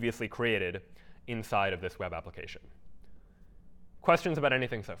had previously created inside of this web application. Questions about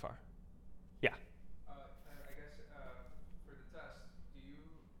anything so far? Yeah? I guess for the test,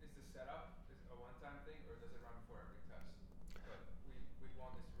 is the setup a one-time thing, or does it run for every test? But we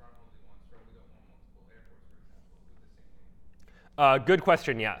want this to run only once, right? We don't want multiple airports, for example, do the same thing. Good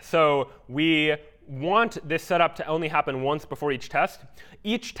question, yeah. So we want this setup to only happen once before each test.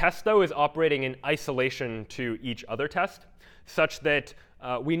 Each test, though, is operating in isolation to each other test, such that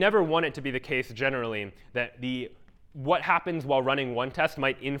we never want it to be the case generally that what happens while running one test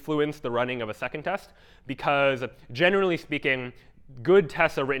might influence the running of a second test, because generally speaking, good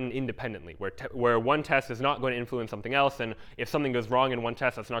tests are written independently, where one test is not going to influence something else, and if something goes wrong in one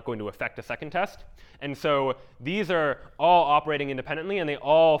test, that's not going to affect a second test. And so these are all operating independently, and they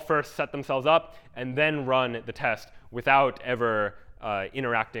all first set themselves up and then run the test without ever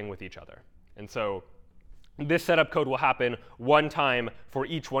interacting with each other. And so this setup code will happen one time for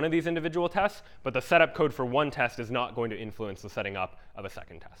each one of these individual tests, but the setup code for one test is not going to influence the setting up of a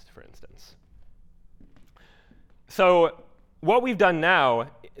second test, for instance. So what we've done now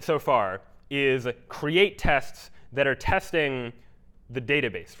so far is create tests that are testing the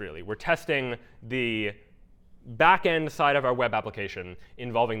database, really. We're testing the back-end side of our web application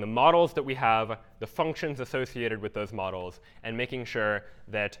involving the models that we have, the functions associated with those models, and making sure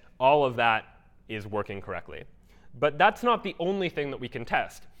that all of that is working correctly. But that's not the only thing that we can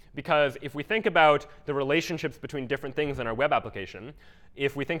test, because if we think about the relationships between different things in our web application,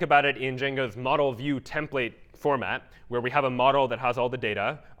 if we think about it in Django's model view template format, where we have a model that has all the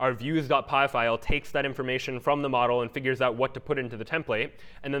data, our views.py file takes that information from the model and figures out what to put into the template,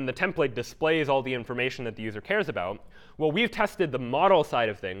 and then the template displays all the information that the user cares about. Well, we've tested the model side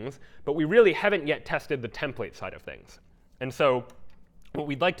of things, but we really haven't yet tested the template side of things. And so what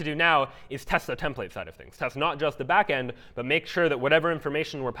we'd like to do now is test the template side of things. Test not just the back end, but make sure that whatever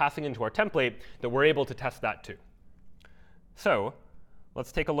information we're passing into our template, that we're able to test that too. So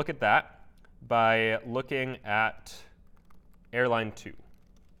let's take a look at that by looking at airline 2.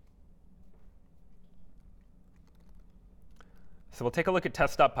 So we'll take a look at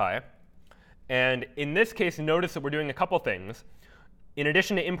tests.py. And in this case, notice that we're doing a couple things. In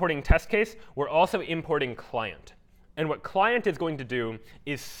addition to importing test case, we're also importing client. And what client is going to do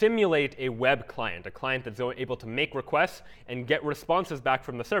is simulate a web client, a client that's able to make requests and get responses back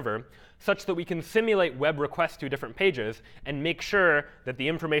from the server, such that we can simulate web requests to different pages and make sure that the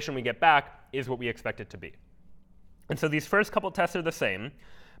information we get back is what we expect it to be. And so these first couple tests are the same.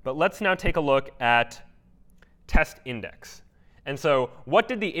 But let's now take a look at test index. And so what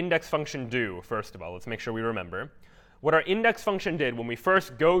did the index function do, first of all? Let's make sure we remember. What our index function did when we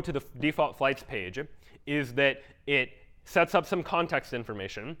first go to the default flights page is that it sets up some context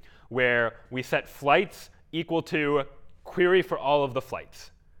information where we set flights equal to query for all of the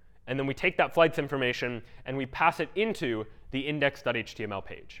flights. And then we take that flights information and we pass it into the index.html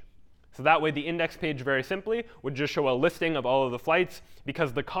page. So that way, the index page, very simply, would just show a listing of all of the flights,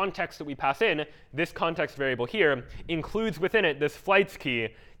 because the context that we pass in, this context variable here, includes within it this flights key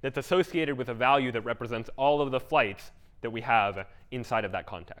that's associated with a value that represents all of the flights that we have inside of that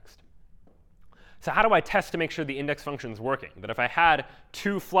context. So how do I test to make sure the index function is working? That if I had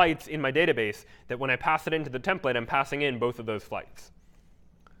 2 flights in my database, that when I pass it into the template, I'm passing in both of those flights?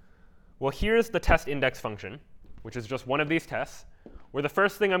 Well, here's the test index function, which is just one of these tests, where the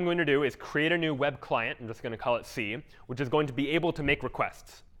first thing I'm going to do is create a new web client. I'm just going to call it C, which is going to be able to make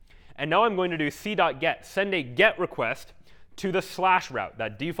requests. And now I'm going to do c.get, send a get request to the / route,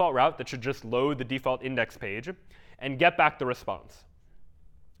 that default route that should just load the default index page, and get back the response.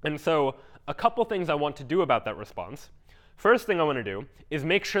 And so a couple things I want to do about that response. First thing I want to do is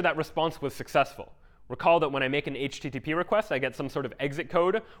make sure that response was successful. Recall that when I make an HTTP request, I get some sort of exit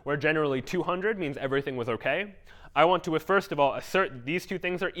code where generally 200 means everything was OK. I want to, first of all, assert these two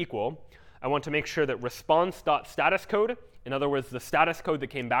things are equal. I want to make sure that response.status code, in other words, the status code that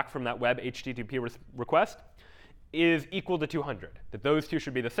came back from that web HTTP request, is equal to 200, that those two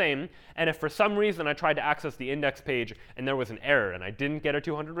should be the same. And if for some reason I tried to access the index page and there was an error and I didn't get a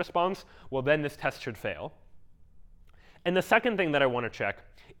 200 response, well, then this test should fail. And the second thing that I want to check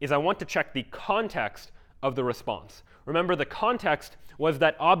is I want to check the context of the response. Remember, the context was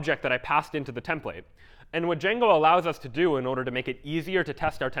that object that I passed into the template. And what Django allows us to do in order to make it easier to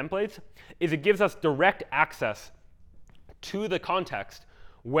test our templates is it gives us direct access to the context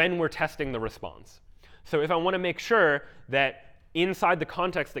when we're testing the response. So if I want to make sure that inside the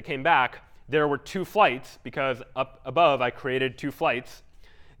context that came back, there were 2 flights, because up above I created 2 flights,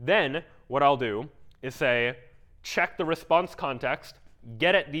 then what I'll do is say, check the response context,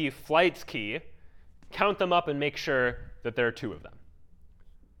 get at the flights key, count them up, and make sure that there are 2 of them.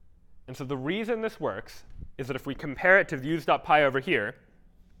 And so the reason this works is that if we compare it to views.py over here,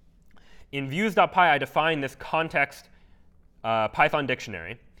 in views.py I define this context Python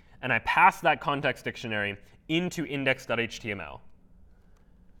dictionary, and I pass that context dictionary into index.html.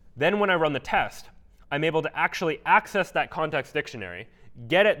 Then when I run the test, I'm able to actually access that context dictionary,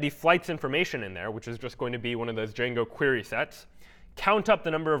 get at the flights information in there, which is just going to be one of those Django query sets, count up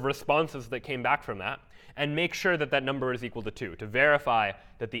the number of responses that came back from that, and make sure that that number is equal to 2 to verify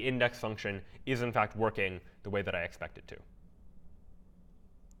that the index function is in fact working the way that I expect it to.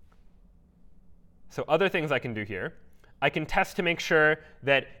 So other things I can do here, I can test to make sure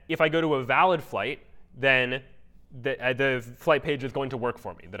that if I go to a valid flight, then the flight page is going to work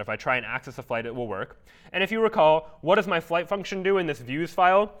for me, that if I try and access a flight, it will work. And if you recall, what does my flight function do in this views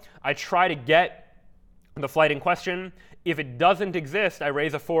file? I try to get the flight in question. If it doesn't exist, I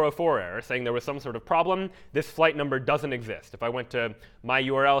raise a 404 error saying there was some sort of problem. This flight number doesn't exist. If I went to my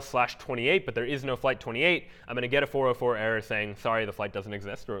URL /28, but there is no flight 28, I'm going to get a 404 error saying, sorry, the flight doesn't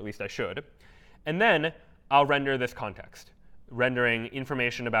exist, or at least I should. And then I'll render this context, rendering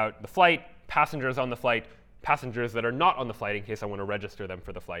information about the flight, passengers on the flight, passengers that are not on the flight in case I want to register them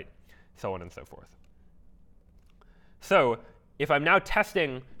for the flight, so on and so forth. So if I'm now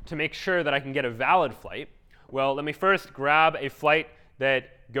testing to make sure that I can get a valid flight, well, let me first grab a flight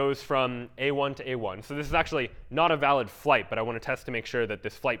that goes from A1 to A1. So this is actually not a valid flight, but I want to test to make sure that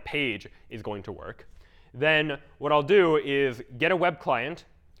this flight page is going to work. Then what I'll do is get a web client,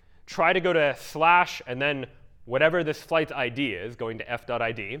 try to go to / and then whatever this flight's ID is, going to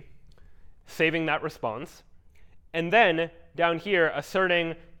f.id, saving that response, and then down here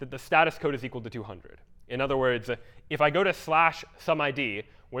asserting that the status code is equal to 200. In other words, if I go to / some ID,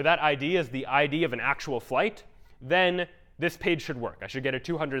 where that ID is the ID of an actual flight, then this page should work. I should get a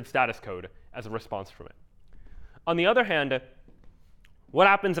 200 status code as a response from it. On the other hand, what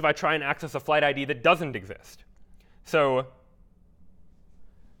happens if I try and access a flight ID that doesn't exist? So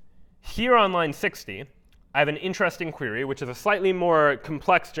here on line 60, I have an interesting query, which is a slightly more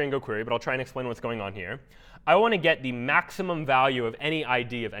complex Django query, but I'll try and explain what's going on here. I want to get the maximum value of any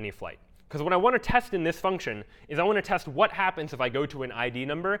ID of any flight. Because what I want to test in this function is I want to test what happens if I go to an ID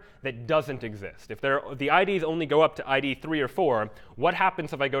number that doesn't exist. If the IDs only go up to ID 3 or 4, what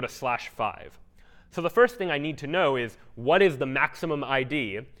happens if I go to /5? So the first thing I need to know is what is the maximum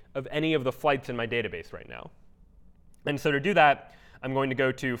ID of any of the flights in my database right now. And so to do that, I'm going to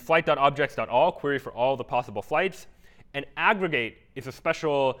go to flight.objects.all, query for all the possible flights. And aggregate is a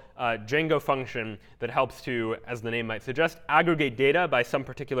special Django function that helps to, as the name might suggest, aggregate data by some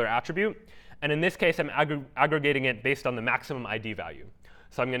particular attribute. And in this case, I'm aggregating it based on the maximum ID value.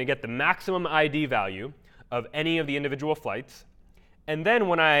 So I'm going to get the maximum ID value of any of the individual flights. And then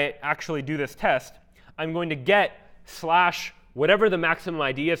when I actually do this test, I'm going to get / whatever the maximum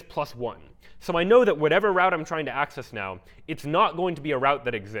ID is plus 1. So I know that whatever route I'm trying to access now, it's not going to be a route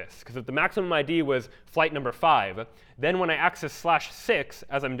that exists. Because if the maximum ID was flight number 5, then when I access /6,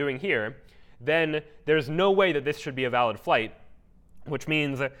 as I'm doing here, then there's no way that this should be a valid flight, which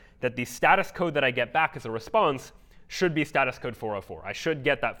means that the status code that I get back as a response should be status code 404. I should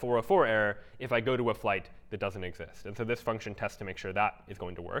get that 404 error if I go to a flight that doesn't exist. And so this function tests to make sure that is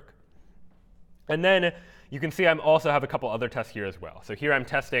going to work. And then you can see I also have a couple other tests here as well. So here I'm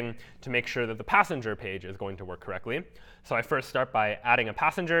testing to make sure that the passenger page is going to work correctly. So I first start by adding a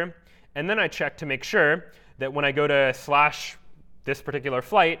passenger. And then I check to make sure that when I go to / this particular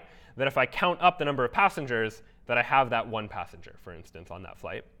flight, that if I count up the number of passengers, that I have that one passenger, for instance, on that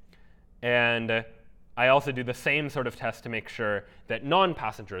flight. And I also do the same sort of test to make sure that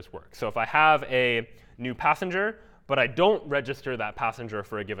non-passengers work. So if I have a new passenger, but I don't register that passenger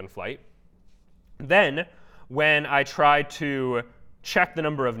for a given flight, then when I try to check the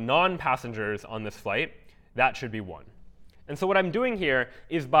number of non-passengers on this flight, that should be 1. And so what I'm doing here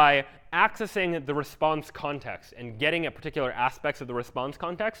is by accessing the response context and getting at particular aspects of the response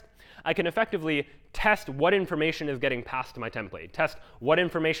context, I can effectively test what information is getting passed to my template, test what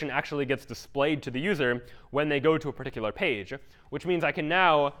information actually gets displayed to the user when they go to a particular page, which means I can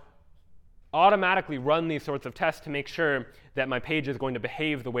now automatically run these sorts of tests to make sure that my page is going to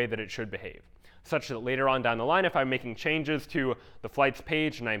behave the way that it should behave, such that later on down the line, if I'm making changes to the flights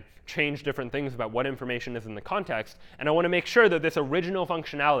page and I change different things about what information is in the context, and I want to make sure that this original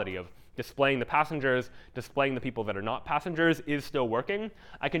functionality of displaying the passengers, displaying the people that are not passengers is still working,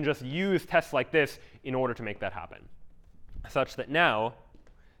 I can just use tests like this in order to make that happen. Such that now,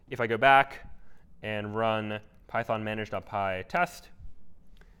 if I go back and run python manage.py test,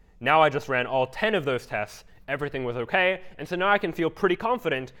 now I just ran all 10 of those tests. Everything was OK. And so now I can feel pretty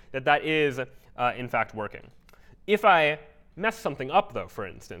confident that that is, in fact, working. If I mess something up, though, for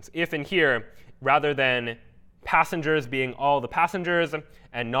instance, if in here, rather than passengers being all the passengers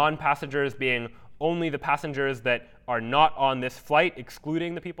and non-passengers being only the passengers that are not on this flight,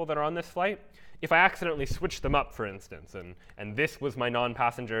 excluding the people that are on this flight, if I accidentally switched them up, for instance, and this was my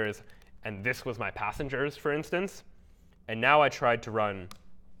non-passengers and this was my passengers, for instance, and now I tried to run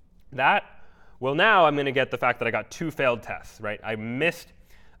that, well, now I'm going to get the fact that I got 2 failed tests, right? I missed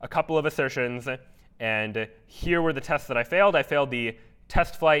a couple of assertions, and here were the tests that I failed. I failed the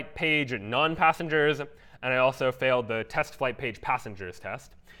test flight page non-passengers, and I also failed the test flight page passengers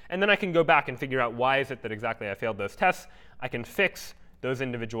test. And then I can go back and figure out why is it that exactly I failed those tests. I can fix those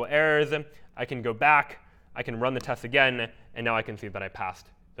individual errors. I can go back. I can run the tests again, and now I can see that I passed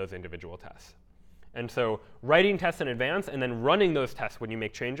those individual tests. And so writing tests in advance and then running those tests when you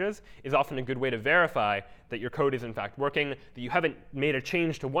make changes is often a good way to verify that your code is in fact working, that you haven't made a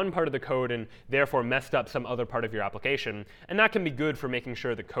change to one part of the code and therefore messed up some other part of your application. And that can be good for making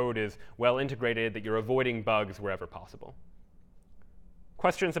sure the code is well integrated, that you're avoiding bugs wherever possible.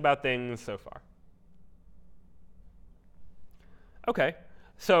 Questions about things so far? OK,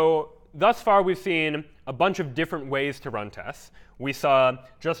 so thus far we've seen a bunch of different ways to run tests. We saw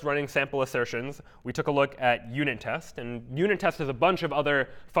just running sample assertions. We took a look at unittest. And unittest is a bunch of other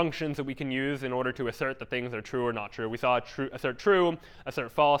functions that we can use in order to assert that things are true or not true. We saw assert true,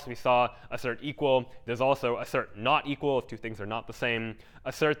 assert false. We saw assert equal. There's also assert not equal if 2 things are not the same.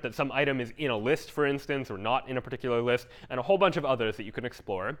 Assert that some item is in a list, for instance, or not in a particular list, and a whole bunch of others that you can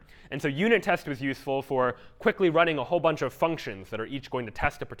explore. And so unittest was useful for quickly running a whole bunch of functions that are each going to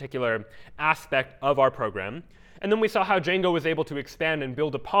test a particular aspect of our program. And then we saw how Django was able to expand and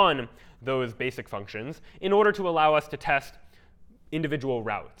build upon those basic functions in order to allow us to test individual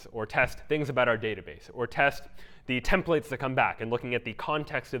routes, or test things about our database, or test the templates that come back, and looking at the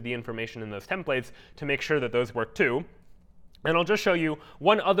context of the information in those templates to make sure that those work too. And I'll just show you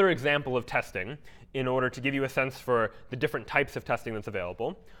one other example of testing in order to give you a sense for the different types of testing that's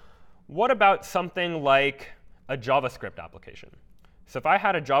available. What about something like a JavaScript application? So if I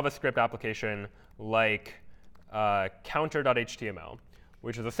had a JavaScript application like counter.html,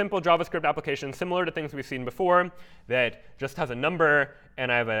 which is a simple JavaScript application similar to things we've seen before that just has a number,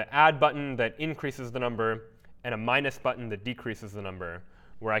 and I have an add button that increases the number, and a minus button that decreases the number,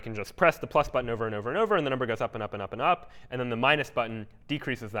 where I can just press the plus button over and over and over, and the number goes up and up and up and up, and then the minus button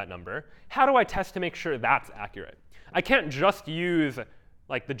decreases that number. How do I test to make sure that's accurate? I can't just use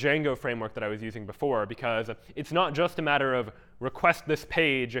like the Django framework that I was using before, because it's not just a matter of request this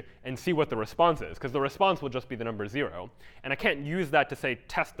page and see what the response is, because the response will just be the number 0. And I can't use that to say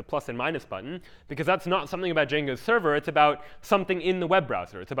test the plus and minus button, because that's not something about Django's server. It's about something in the web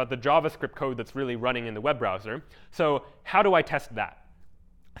browser. It's about the JavaScript code that's really running in the web browser. So how do I test that?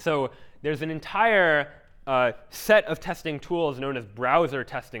 So there's an entire set of testing tools known as browser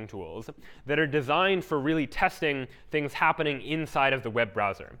testing tools that are designed for really testing things happening inside of the web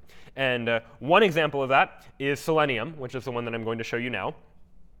browser. And one example of that is Selenium, which is the one that I'm going to show you now.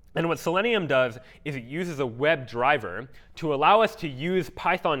 And what Selenium does is it uses a web driver to allow us to use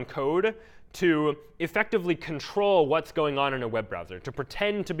Python code to effectively control what's going on in a web browser, to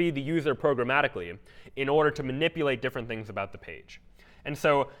pretend to be the user programmatically in order to manipulate different things about the page. And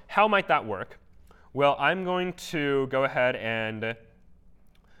so how might that work? Well, I'm going to go ahead and,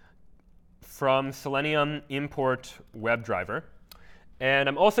 from Selenium, import WebDriver. And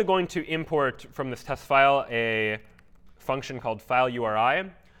I'm also going to import from this test file a function called file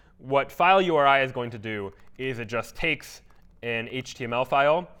URI. What file URI is going to do is it just takes an HTML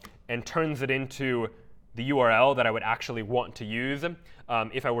file and turns it into the URL that I would actually want to use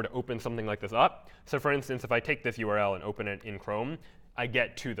if I were to open something like this up. So for instance, if I take this URL and open it in Chrome, I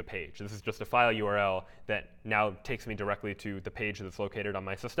get to the page. This is just a file URL that now takes me directly to the page that's located on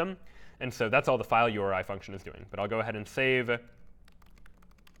my system. And so that's all the file URI function is doing. But I'll go ahead and save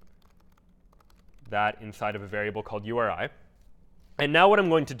that inside of a variable called URI. And now what I'm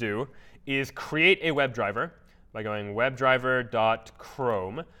going to do is create a WebDriver by going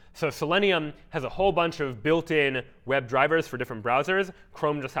WebDriver.Chrome. So Selenium has a whole bunch of built-in web drivers for different browsers.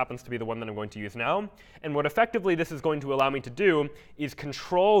 Chrome just happens to be the one that I'm going to use now. And what effectively this is going to allow me to do is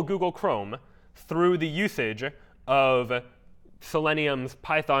control Google Chrome through the usage of Selenium's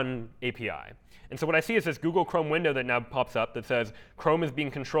Python API. And so what I see is this Google Chrome window that now pops up that says Chrome is being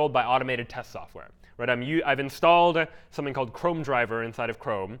controlled by automated test software. Right? I've installed something called Chrome driver inside of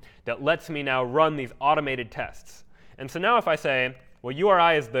Chrome that lets me now run these automated tests. And so now if I say, well,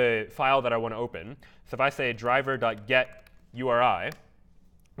 URI is the file that I want to open. So if I say driver.get URI,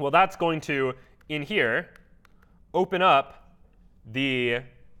 well, that's going to, in here, open up the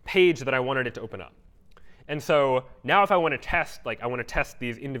page that I wanted it to open up. And so now if I want to test, like I want to test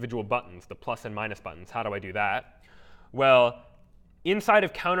these individual buttons, the plus and minus buttons, how do I do that? Well, inside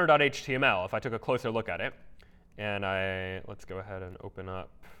of counter.html, if I took a closer look at it, and let's go ahead and open up,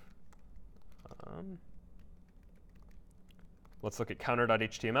 let's look at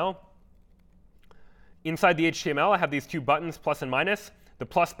counter.html. Inside the HTML, I have these two buttons, plus and minus. The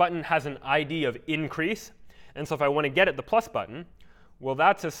plus button has an ID of increase. And so if I want to get at the plus button, well,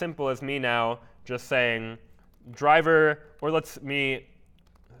 that's as simple as me now just saying driver, or let's me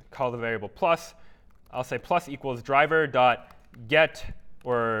call the variable plus. I'll say plus equals driver.get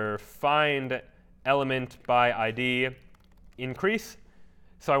or find element by ID increase.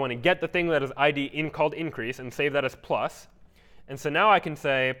 So I want to get the thing that is ID called increase and save that as plus. And so now I can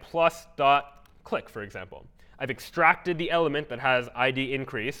say plus.click, for example. I've extracted the element that has ID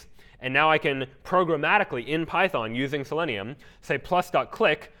increase. And now I can programmatically, in Python, using Selenium, say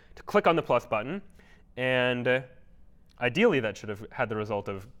plus.click to click on the plus button. And ideally, that should have had the result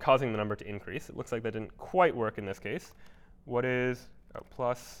of causing the number to increase. It looks like that didn't quite work in this case. What is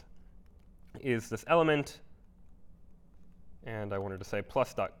plus is this element. And I wanted to say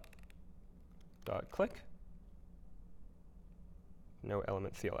plus.click. No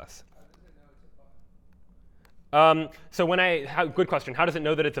element CLS. So good question. How does it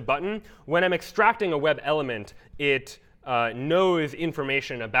know that it's a button? When I'm extracting a web element, it knows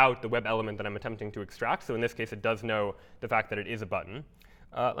information about the web element that I'm attempting to extract. So in this case, it does know the fact that it is a button.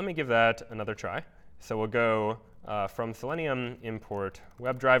 Let me give that another try. So we'll go from Selenium import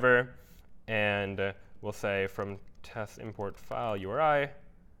WebDriver, and we'll say from test import file URI.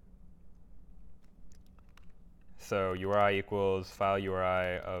 So URI equals file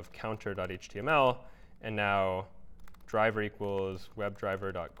URI of counter.html. And now driver equals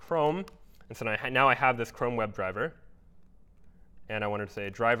webdriver.chrome. And so now I have this Chrome WebDriver. And I wanted to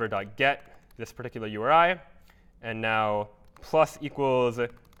say driver.get this particular URI. And now plus equals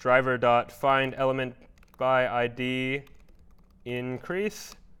driver.find element by ID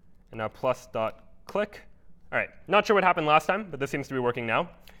increase. And now plus.click. All right, not sure what happened last time, but this seems to be working now.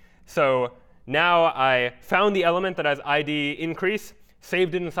 So now I found the element that has ID increase,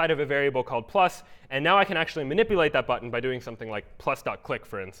 saved it inside of a variable called plus, and now I can actually manipulate that button by doing something like plus.click,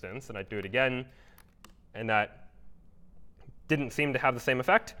 for instance. And I'd do it again, and that didn't seem to have the same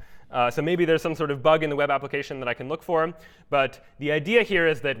effect. So maybe there's some sort of bug in the web application that I can look for. But the idea here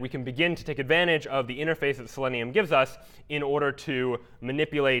is that we can begin to take advantage of the interface that Selenium gives us in order to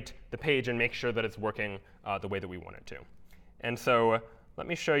manipulate the page and make sure that it's working the way that we want it to. And so let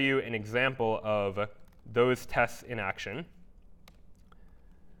me show you an example of those tests in action.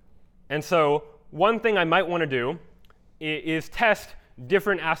 And so one thing I might want to do is test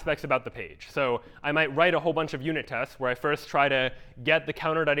different aspects about the page. So I might write a whole bunch of unit tests where I first try to get the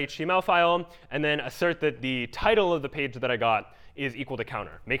counter.html file and then assert that the title of the page that I got is equal to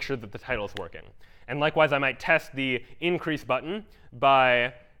counter. Make sure that the title is working. And likewise, I might test the increase button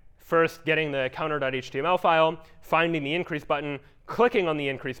by first getting the counter.html file, finding the increase button, clicking on the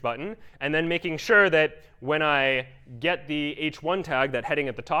increase button, and then making sure that when I get the h1 tag, that heading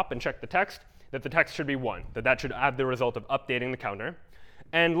at the top, and check the text, that the text should be 1, that should have the result of updating the counter.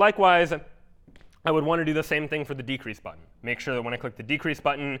 And likewise, I would want to do the same thing for the decrease button. Make sure that when I click the decrease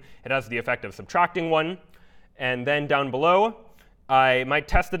button, it has the effect of subtracting 1. And then down below, I might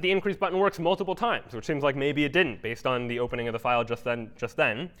test that the increase button works multiple times, which seems like maybe it didn't based on the opening of the file just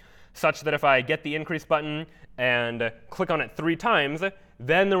then, such that if I get the increase button and click on it 3 times,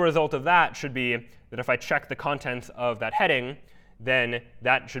 then the result of that should be that if I check the contents of that heading, then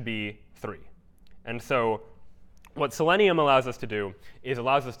that should be 3. And so what Selenium allows us to do is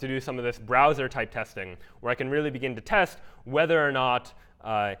allows us to do some of this browser-type testing, where I can really begin to test whether or not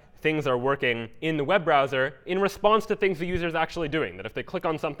things are working in the web browser in response to things the user is actually doing. That if they click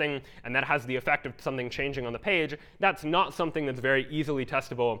on something and that has the effect of something changing on the page, that's not something that's very easily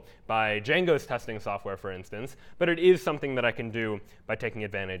testable by Django's testing software, for instance, but it is something that I can do by taking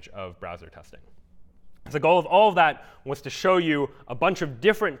advantage of browser testing. The goal of all of that was to show you a bunch of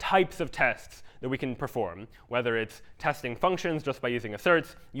different types of tests that we can perform, whether it's testing functions just by using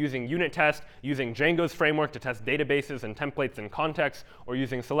asserts, using unit test, using Django's framework to test databases and templates and contexts, or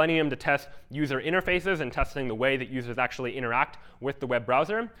using Selenium to test user interfaces and testing the way that users actually interact with the web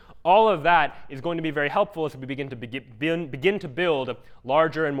browser. All of that is going to be very helpful as we begin to build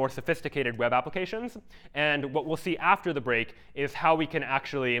larger and more sophisticated web applications. And what we'll see after the break is how we can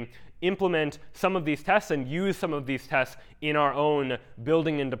actually implement some of these tests and use some of these tests in our own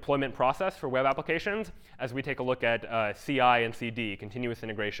building and deployment process for web applications as we take a look at CI and CD, continuous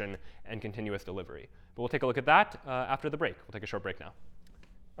integration and continuous delivery. But we'll take a look at that after the break. We'll take a short break now.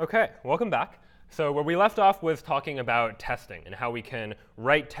 OK, welcome back. So where we left off was talking about testing and how we can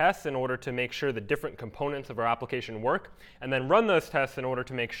write tests in order to make sure the different components of our application work, and then run those tests in order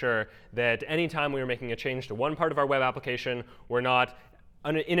to make sure that anytime we were making a change to one part of our web application, we're not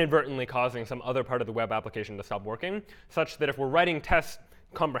inadvertently causing some other part of the web application to stop working, such that if we're writing tests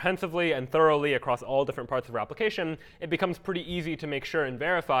comprehensively and thoroughly across all different parts of our application, it becomes pretty easy to make sure and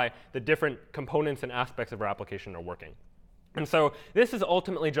verify the different components and aspects of our application are working. And so this is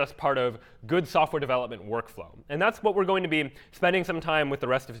ultimately just part of good software development workflow. And that's what we're going to be spending some time with the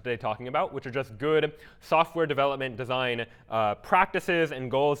rest of today talking about, which are just good software development design practices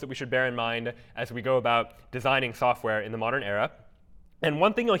and goals that we should bear in mind as we go about designing software in the modern era. And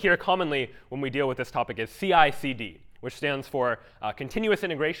one thing you'll hear commonly when we deal with this topic is CI/CD, which stands for continuous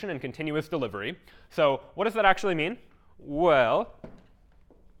integration and continuous delivery. So what does that actually mean? Well,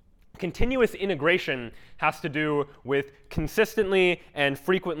 continuous integration has to do with consistently and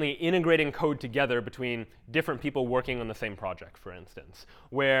frequently integrating code together between different people working on the same project, for instance.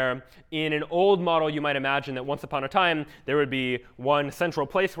 Where in an old model, you might imagine that once upon a time, there would be one central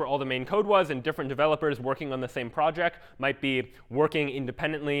place where all the main code was, and different developers working on the same project might be working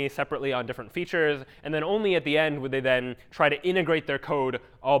independently, separately on different features. And then only at the end would they then try to integrate their code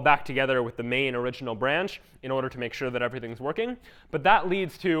all back together with the main original branch in order to make sure that everything's working. But that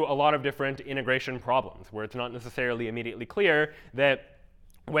leads to a lot of different integration problems, where it's not necessarily immediately clear that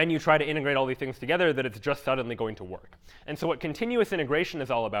when you try to integrate all these things together, that it's just suddenly going to work. And so what continuous integration is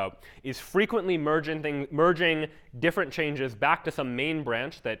all about is frequently merging different changes back to some main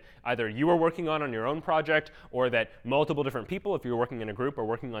branch that either you are working on your own project, or that multiple different people, if you're working in a group, are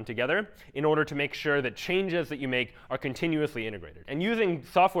working on together, in order to make sure that changes that you make are continuously integrated. And using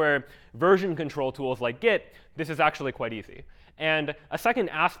software version control tools like Git, this is actually quite easy. And a second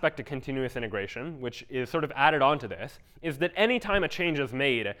aspect of continuous integration, which is sort of added onto this, is that any time a change is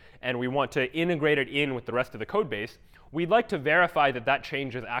made and we want to integrate it in with the rest of the code base, we'd like to verify that that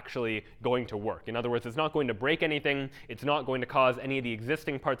change is actually going to work. In other words, it's not going to break anything. It's not going to cause any of the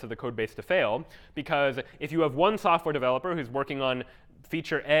existing parts of the code base to fail. Because if you have one software developer who's working on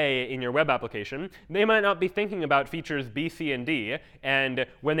feature A in your web application, they might not be thinking about features B, C, and D. And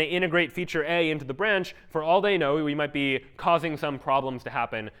when they integrate feature A into the branch, for all they know, we might be causing some problems to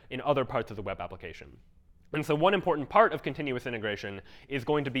happen in other parts of the web application. And so one important part of continuous integration is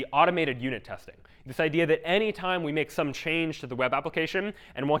going to be automated unit testing. This idea that any time we make some change to the web application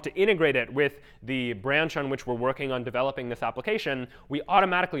and want to integrate it with the branch on which we're working on developing this application, we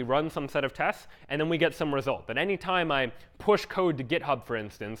automatically run some set of tests, and then we get some result. That any time I push code to GitHub, for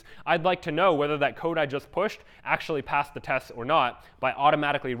instance, I'd like to know whether that code I just pushed actually passed the tests or not by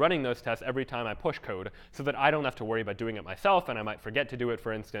automatically running those tests every time I push code, so that I don't have to worry about doing it myself, and I might forget to do it,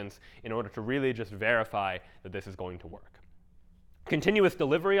 for instance, in order to really just verify that this is going to work. Continuous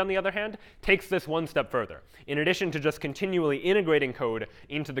delivery, on the other hand, takes this one step further. In addition to just continually integrating code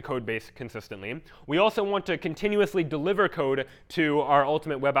into the code base consistently, we also want to continuously deliver code to our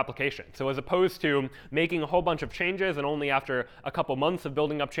ultimate web application. So as opposed to making a whole bunch of changes and only after a couple months of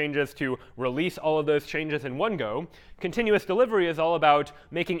building up changes to release all of those changes in one go, continuous delivery is all about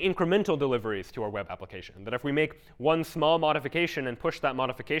making incremental deliveries to our web application. That if we make one small modification and push that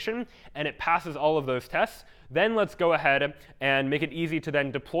modification, and it passes all of those tests, then let's go ahead and make it easy to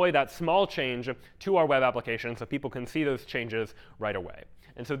then deploy that small change to our web application so people can see those changes right away.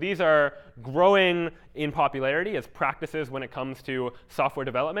 And so these are growing in popularity as practices when it comes to software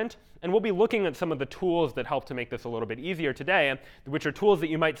development. And we'll be looking at some of the tools that help to make this a little bit easier today, which are tools that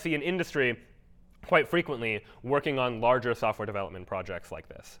you might see in industry quite frequently working on larger software development projects like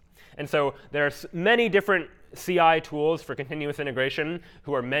this. And so there's many different CI tools for continuous integration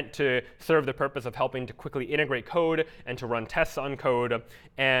who are meant to serve the purpose of helping to quickly integrate code and to run tests on code.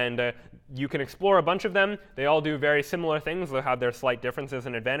 And you can explore a bunch of them. They all do very similar things. They'll have their slight differences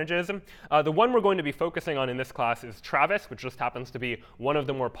and advantages. The one we're going to be focusing on in this class is Travis, which just happens to be one of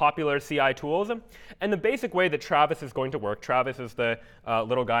the more popular CI tools. And the basic way that Travis is going to work, Travis is the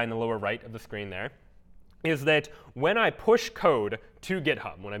little guy in the lower right of the screen there, is that when I push code to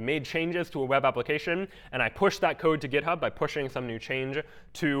GitHub, when I've made changes to a web application and I push that code to GitHub by pushing some new change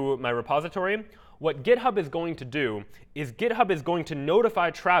to my repository, what GitHub is going to do is GitHub is going to notify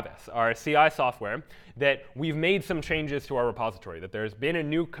Travis, our CI software, that we've made some changes to our repository, that there's been a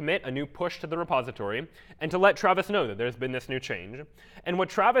new commit, a new push to the repository, and to let Travis know that there's been this new change. And what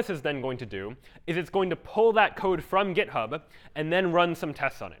Travis is then going to do is it's going to pull that code from GitHub and then run some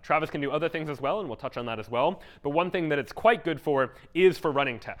tests on it. Travis can do other things as well, and we'll touch on that as well. But one thing that it's quite good for is for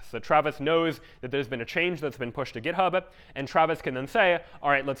running tests. So Travis knows that there's been a change that's been pushed to GitHub, and Travis can then say,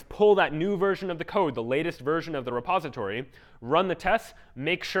 all right, let's pull that new version of the code, the latest version of the repository, run the tests,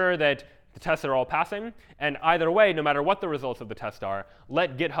 make sure that the tests are all passing, and either way, no matter what the results of the test are,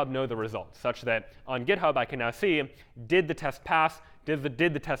 let GitHub know the results, such that on GitHub I can now see, did the test pass, did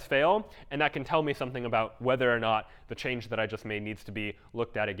the test fail, and that can tell me something about whether or not the change that I just made needs to be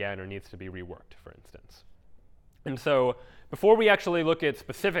looked at again or needs to be reworked, for instance. And so before we actually look at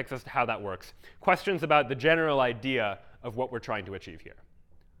specifics as to how that works, questions about the general idea of what we're trying to achieve here.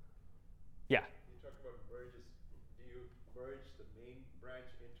 Yeah? You talked about merges. Do you merge the main branch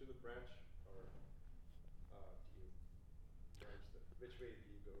into the branch, or do you merge them? Which way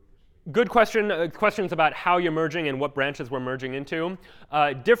do you go usually? Good question. Questions about how you're merging and what branches we're merging into.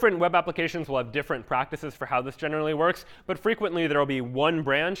 Different web applications will have different practices for how this generally works, but frequently there will be one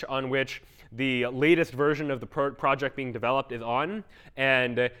branch on which the latest version of the project being developed is on.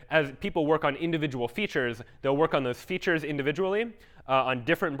 And as people work on individual features, they'll work on those features individually on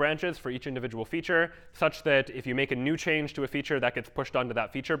different branches for each individual feature, such that if you make a new change to a feature, that gets pushed onto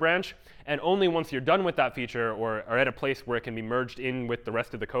that feature branch. And only once you're done with that feature or are at a place where it can be merged in with the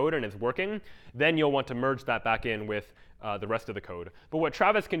rest of the code and is working, then you'll want to merge that back in with the rest of the code. But what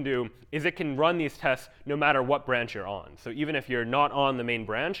Travis can do is it can run these tests no matter what branch you're on. So even if you're not on the main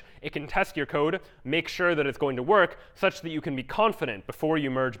branch, it can test your code, make sure that it's going to work, such that you can be confident before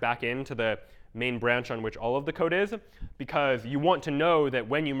you merge back into the main branch on which all of the code is, because you want to know that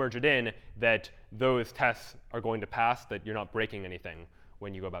when you merge it in, that those tests are going to pass, that you're not breaking anything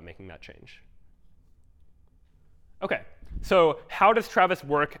when you go about making that change. OK, so how does Travis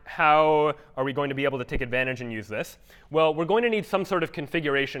work? How are we going to be able to take advantage and use this? Well, we're going to need some sort of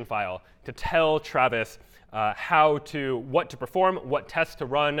configuration file to tell Travis what to perform, what tests to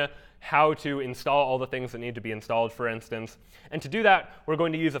run, how to install all the things that need to be installed, for instance. And to do that, we're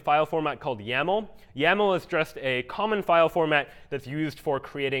going to use a file format called YAML. YAML is just a common file format that's used for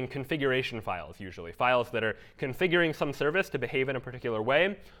creating configuration files, usually. Files that are configuring some service to behave in a particular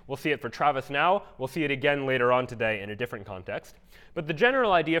way. We'll see it for Travis now. We'll see it again later on today in a different context. But the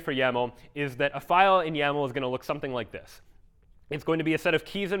general idea for YAML is that a file in YAML is going to look something like this. It's going to be a set of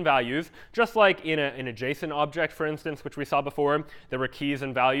keys and values, just like in a JSON object, for instance, which we saw before. There were keys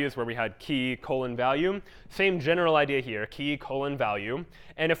and values where we had key, colon, value. Same general idea here, key, colon, value.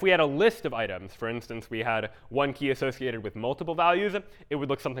 And if we had a list of items, for instance, we had one key associated with multiple values, it would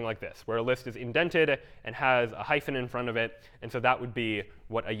look something like this, where a list is indented and has a hyphen in front of it. And so that would be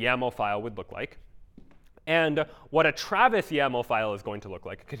what a YAML file would look like. And what a Travis YAML file is going to look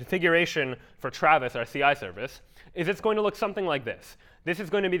like, a configuration for Travis, our CI service, is it's going to look something like this. This is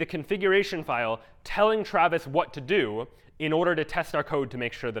going to be the configuration file telling Travis what to do in order to test our code to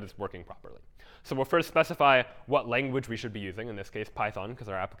make sure that it's working properly. So we'll first specify what language we should be using, in this case Python, because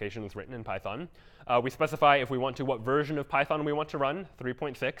our application is written in Python. We specify, if we want to, what version of Python we want to run,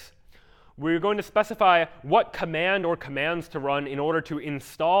 3.6. We're going to specify what command or commands to run in order to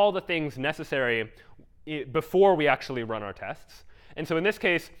install the things necessary before we actually run our tests. And so in this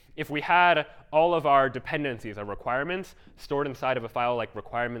case, if we had all of our dependencies, our requirements, stored inside of a file like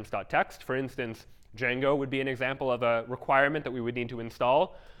requirements.txt, for instance, Django would be an example of a requirement that we would need to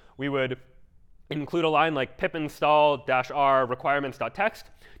install, we would include a line like pip install -r requirements.txt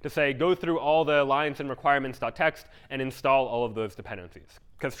to say, go through all the lines in requirements.txt and install all of those dependencies.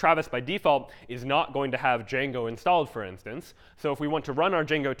 Because Travis, by default, is not going to have Django installed, for instance. So if we want to run our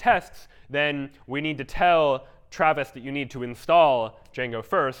Django tests, then we need to tell Travis that you need to install Django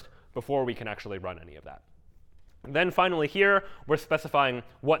first before we can actually run any of that. And then finally here, we're specifying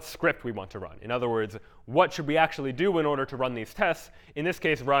what script we want to run. In other words, what should we actually do in order to run these tests? In this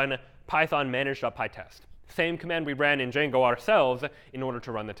case, run python manage.pytest. Same command we ran in Django ourselves in order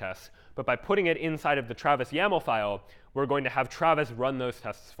to run the tests. But by putting it inside of the Travis YAML file, we're going to have Travis run those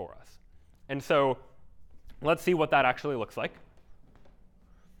tests for us. And so let's see what that actually looks like.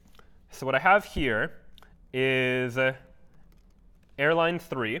 So what I have here is airline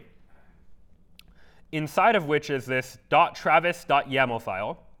 3, inside of which is this .travis.yaml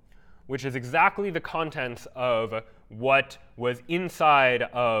file, which is exactly the contents of what was inside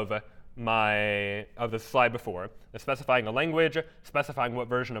of the slide before, specifying a language, specifying what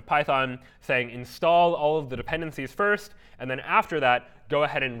version of Python, saying install all of the dependencies first, and then after that, go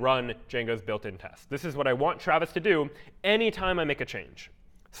ahead and run Django's built-in test. This is what I want Travis to do anytime I make a change.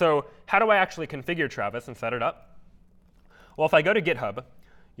 So how do I actually configure Travis and set it up? Well, if I go to GitHub,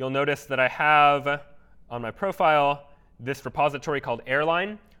 you'll notice that I have on my profile this repository called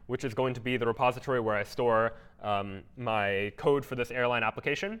airline, which is going to be the repository where I store my code for this airline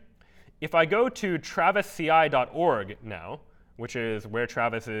application. If I go to travisci.org now, which is where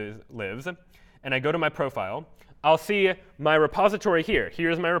Travis lives, and I go to my profile, I'll see my repository here.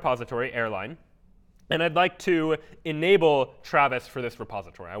 Here's my repository, airline. And I'd like to enable Travis for this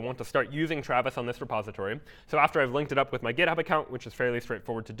repository. I want to start using Travis on this repository. So after I've linked it up with my GitHub account, which is fairly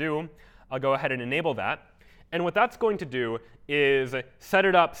straightforward to do, I'll go ahead and enable that. And what that's going to do is set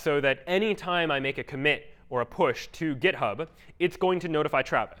it up so that any time I make a commit or a push to GitHub, it's going to notify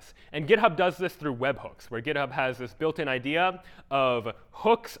Travis. And GitHub does this through webhooks, where GitHub has this built-in idea of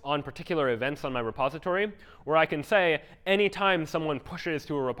hooks on particular events on my repository, where I can say anytime someone pushes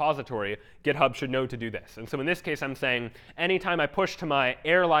to a repository, GitHub should know to do this. And so in this case, I'm saying anytime I push to my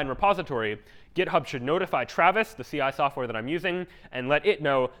airline repository, GitHub should notify Travis, the CI software that I'm using, and let it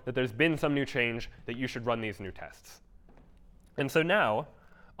know that there's been some new change, that you should run these new tests. And so now,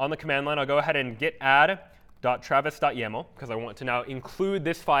 on the command line, I'll go ahead and git add.travis.yaml, because I want to now include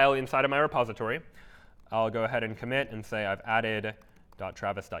this file inside of my repository. I'll go ahead and commit and say I've added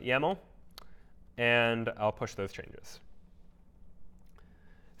 .travis.yaml, and I'll push those changes.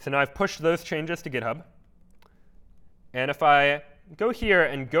 So now I've pushed those changes to GitHub. And if I go here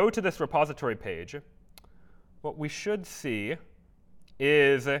and go to this repository page, what we should see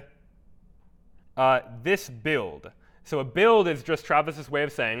is this build. So a build is just Travis's way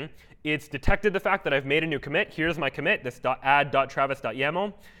of saying it's detected the fact that I've made a new commit. Here's my commit, this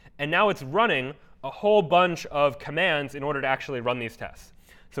add.travis.yaml. And now it's running a whole bunch of commands in order to actually run these tests.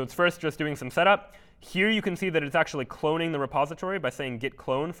 So it's first just doing some setup. Here you can see that it's actually cloning the repository by saying git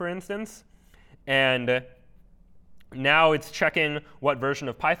clone, for instance. And now it's checking what version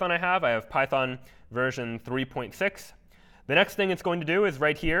of Python I have. I have Python version 3.6. The next thing it's going to do is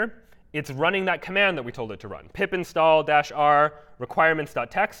right here. It's running that command that we told it to run, pip install -r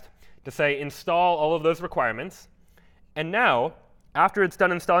requirements.txt, to say install all of those requirements. And now, after it's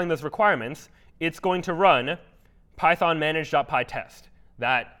done installing those requirements, it's going to run python manage.py test,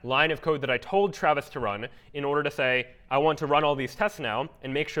 that line of code that I told Travis to run in order to say, I want to run all these tests now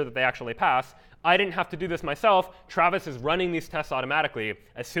and make sure that they actually pass. I didn't have to do this myself. Travis is running these tests automatically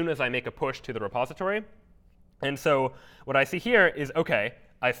as soon as I make a push to the repository. And so what I see here is, OK,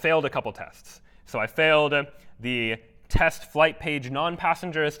 I failed a couple tests. So I failed the test flight page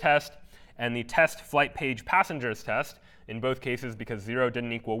non-passengers test and the test flight page passengers test, in both cases because 0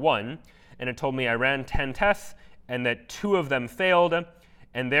 didn't equal 1. And it told me I ran 10 tests and that 2 of them failed.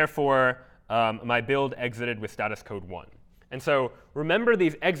 And therefore, my build exited with status code 1. And so remember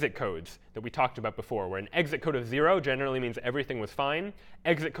these exit codes that we talked about before, where an exit code of 0 generally means everything was fine.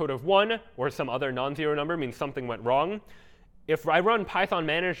 Exit code of 1 or some other non-zero number means something went wrong. If I run python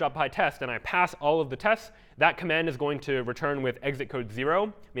manage.py test and I pass all of the tests, that command is going to return with exit code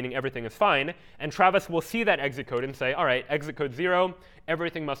 0, meaning everything is fine. And Travis will see that exit code and say, all right, exit code 0,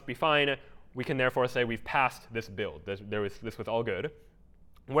 everything must be fine. We can therefore say we've passed this build. This was all good.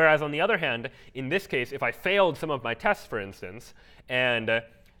 Whereas on the other hand, in this case, if I failed some of my tests, for instance, and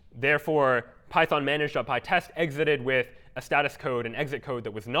therefore python manage.py test exited with a status code and exit code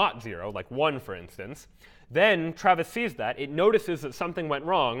that was not 0, like 1, for instance, then Travis sees that. It notices that something went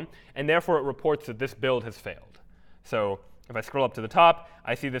wrong, and therefore it reports that this build has failed. So if I scroll up to the top,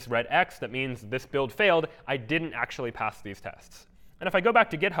 I see this red X. That means this build failed. I didn't actually pass these tests. And if I go back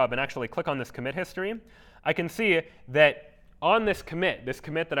to GitHub and actually click on this commit history, I can see that on this commit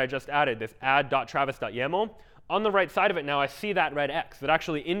that I just added, this add.travis.yaml, on the right side of it now I see that red X that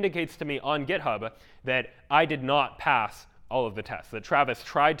actually indicates to me on GitHub that I did not pass all of the tests, that Travis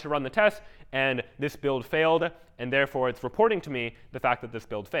tried to run the test and this build failed, and therefore it's reporting to me the fact that this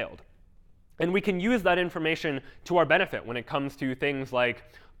build failed. And we can use that information to our benefit when it comes to things like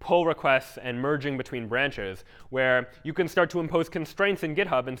pull requests and merging between branches, where you can start to impose constraints in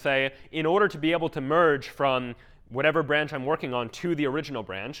GitHub and say, in order to be able to merge from whatever branch I'm working on to the original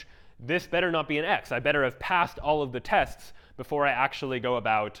branch, this better not be an X. I better have passed all of the tests before I actually go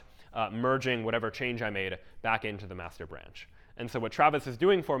about merging whatever change I made back into the master branch. And so what Travis is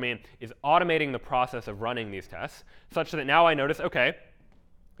doing for me is automating the process of running these tests, such that now I notice, OK,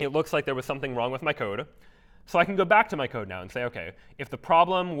 it looks like there was something wrong with my code. So I can go back to my code now and say, OK, if the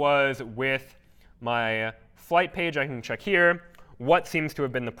problem was with my flight page, I can check here. what seems to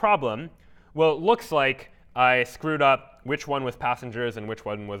have been the problem? Well, it looks like I screwed up which one was passengers and which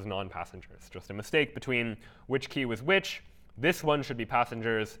one was non-passengers. Just a mistake between which key was which. This one should be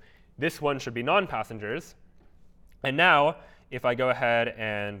passengers. This one should be non-passengers. And now, if I go ahead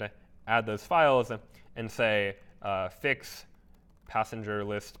and add those files and say fix passenger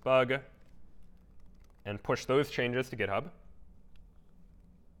list bug and push those changes to GitHub,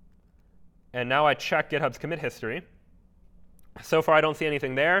 and now I check GitHub's commit history. So far, I don't see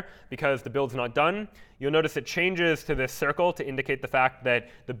anything there because the build's not done. You'll notice it changes to this circle to indicate the fact that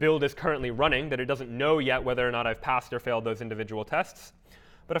the build is currently running, that it doesn't know yet whether or not I've passed or failed those individual tests.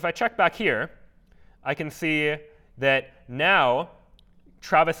 But if I check back here, I can see that now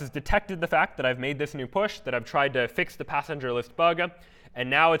Travis has detected the fact that I've made this new push, that I've tried to fix the passenger list bug, and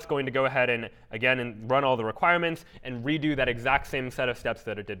now it's going to go ahead and, again, run all the requirements and redo that exact same set of steps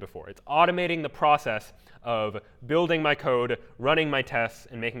that it did before. It's automating the process of building my code, running my tests,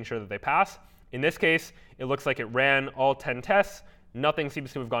 and making sure that they pass. In this case, it looks like it ran all 10 tests. Nothing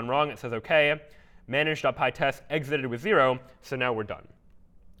seems to have gone wrong. It says OK. Manage.py test exited with 0, so now we're done.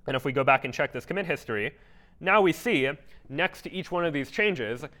 And if we go back and check this commit history, now we see next to each one of these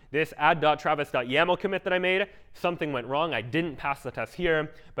changes, this add.travis.yaml commit that I made, something went wrong. I didn't pass the test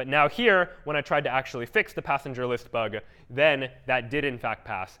here. But now here, when I tried to actually fix the passenger list bug, then that did in fact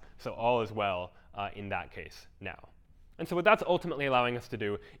pass. So all is well in that case now. And so what that's ultimately allowing us to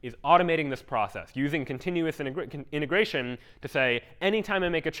do is automating this process, using continuous integration to say, anytime I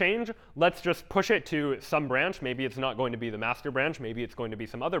make a change, let's just push it to some branch. Maybe it's not going to be the master branch. Maybe it's going to be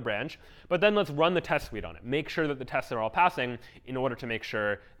some other branch. But then let's run the test suite on it. Make sure that the tests are all passing in order to make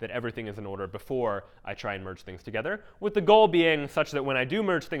sure that everything is in order before I try and merge things together, with the goal being such that when I do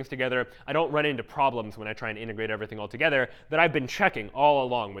merge things together, I don't run into problems when I try and integrate everything all together that I've been checking all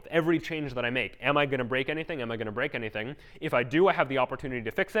along with every change that I make. Am I going to break anything? Am I going to break anything? If I do, I have the opportunity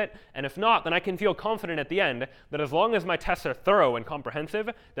to fix it. And if not, then I can feel confident at the end that as long as my tests are thorough and comprehensive,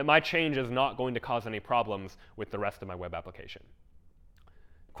 that my change is not going to cause any problems with the rest of my web application.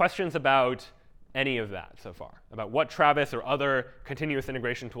 Questions about any of that so far? About what Travis or other continuous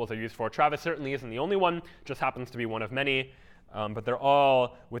integration tools are used for? Travis certainly isn't the only one, just happens to be one of many. But they're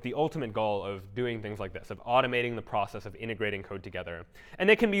all with the ultimate goal of doing things like this, of automating the process of integrating code together. And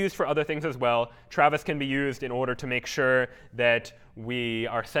they can be used for other things as well. Travis can be used in order to make sure that we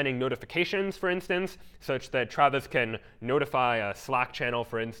are sending notifications, for instance, such that Travis can notify a Slack channel,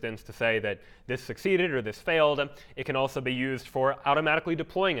 for instance, to say that this succeeded or this failed. It can also be used for automatically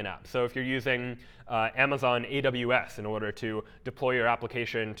deploying an app. So if you're using Amazon AWS in order to deploy your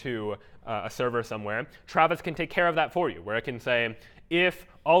application to a server somewhere, Travis can take care of that for you, where it can say, if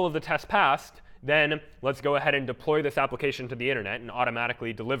all of the tests passed, then let's go ahead and deploy this application to the internet and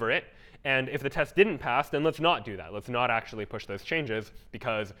automatically deliver it. And if the test didn't pass, then let's not do that. Let's not actually push those changes,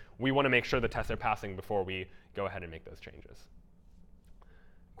 because we want to make sure the tests are passing before we go ahead and make those changes.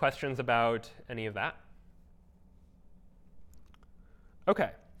 Questions about any of that? OK.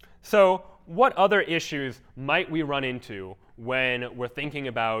 So what other issues might we run into when we're thinking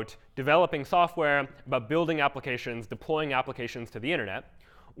about developing software, about building applications, deploying applications to the internet?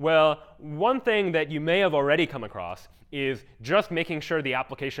 Well, one thing that you may have already come across is just making sure the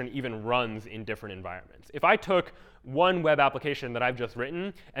application even runs in different environments. If I took one web application that I've just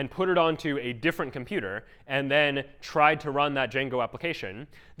written and put it onto a different computer and then tried to run that Django application,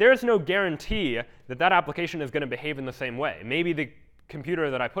 there's no guarantee that that application is going to behave in the same way. Maybe the computer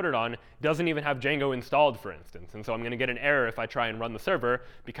that I put it on doesn't even have Django installed, for instance. And so I'm going to get an error if I try and run the server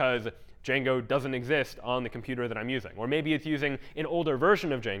because Django doesn't exist on the computer that I'm using. Or maybe it's using an older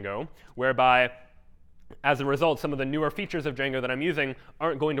version of Django, whereby as a result, some of the newer features of Django that I'm using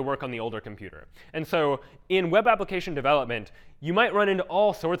aren't going to work on the older computer. And so in web application development, you might run into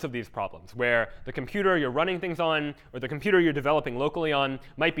all sorts of these problems, where the computer you're running things on, or the computer you're developing locally on,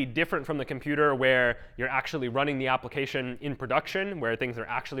 might be different from the computer where you're actually running the application in production, where things are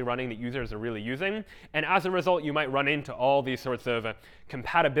actually running that users are really using. And as a result, you might run into all these sorts of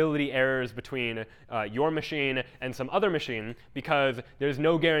compatibility errors between your machine and some other machine, because there's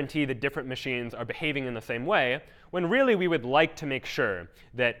no guarantee that different machines are behaving in the same way, when really we would like to make sure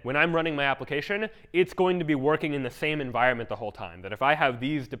that when I'm running my application, it's going to be working in the same environment the whole time. That if I have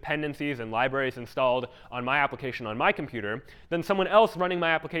these dependencies and libraries installed on my application on my computer, then someone else running my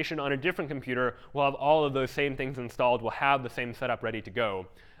application on a different computer will have all of those same things installed, will have the same setup ready to go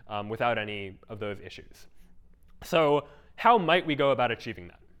without any of those issues. So how might we go about achieving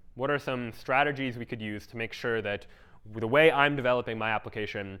that? What are some strategies we could use to make sure that the way I'm developing my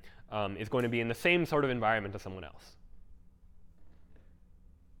application is going to be in the same sort of environment as someone else?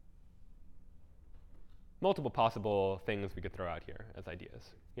 multiple possible things we could throw out here as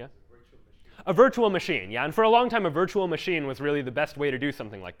ideas. Yeah? Virtual machine. A virtual machine, yeah. And for a long time, a virtual machine was really the best way to do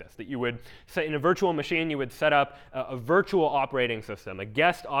something like this. That you would say in a virtual machine, you would set up a virtual operating system, a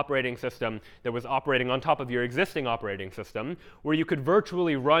guest operating system that was operating on top of your existing operating system, where you could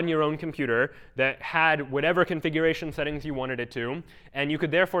virtually run your own computer that had whatever configuration settings you wanted it to. And you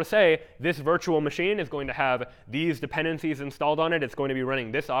could therefore say, this virtual machine is going to have these dependencies installed on it. It's going to be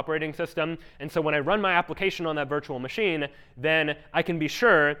running this operating system. And so when I run my application on that virtual machine, then I can be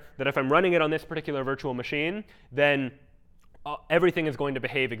sure that if I'm running it on this particular virtual machine, then everything is going to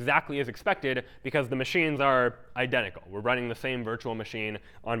behave exactly as expected because the machines are identical. We're running the same virtual machine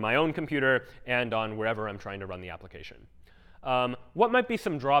on my own computer and on wherever I'm trying to run the application. What might be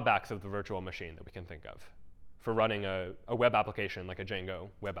some drawbacks of the virtual machine that we can think of for running a web application like a Django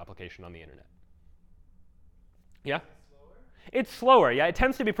web application on the internet? Yeah? It's slower, yeah. It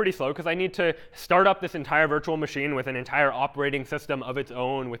tends to be pretty slow because I need to start up this entire virtual machine with an entire operating system of its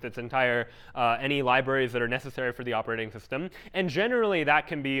own, with its entire any libraries that are necessary for the operating system. And generally, that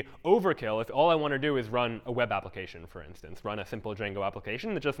can be overkill if all I want to do is run a web application, for instance, run a simple Django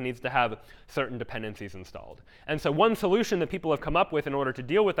application that just needs to have certain dependencies installed. And so one solution that people have come up with in order to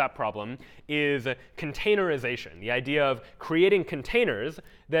deal with that problem is containerization, the idea of creating containers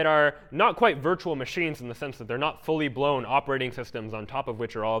that are not quite virtual machines in the sense that they're not fully blown operating systems on top of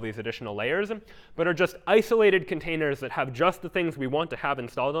which are all these additional layers, but are just isolated containers that have just the things we want to have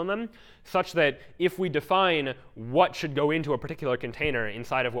installed on them, such that if we define what should go into a particular container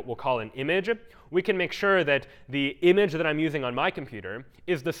inside of what we'll call an image, we can make sure that the image that I'm using on my computer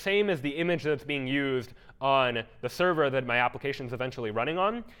is the same as the image that's being used on the server that my application is eventually running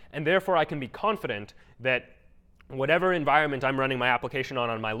on, and therefore I can be confident that whatever environment I'm running my application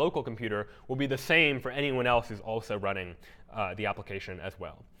on my local computer will be the same for anyone else who's also running the application as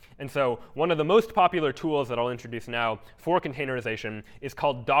well. And so one of the most popular tools that I'll introduce now for containerization is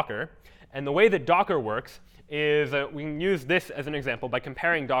called Docker. And the way that Docker works is we can use this as an example by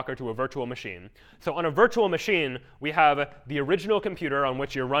comparing Docker to a virtual machine. So on a virtual machine, we have the original computer on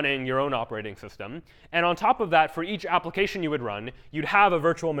which you're running your own operating system. And on top of that, for each application you would run, you'd have a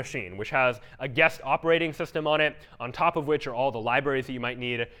virtual machine, which has a guest operating system on it, on top of which are all the libraries that you might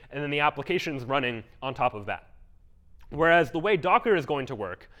need, and then the application's running on top of that. Whereas the way Docker is going to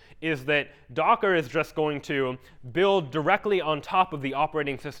work is that Docker is just going to build directly on top of the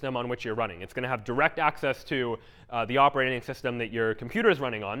operating system on which you're running. It's going to have direct access to the operating system that your computer is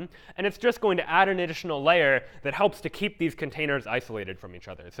running on. And it's just going to add an additional layer that helps to keep these containers isolated from each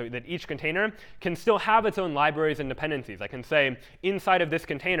other, so that each container can still have its own libraries and dependencies. I can say, inside of this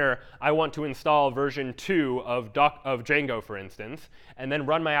container, I want to install version 2 of Django, for instance, and then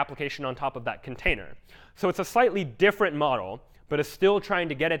run my application on top of that container. So it's a slightly different model, but is still trying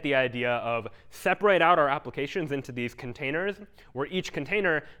to get at the idea of separate out our applications into these containers, where each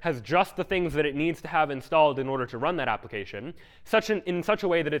container has just the things that it needs to have installed in order to run that application, in such a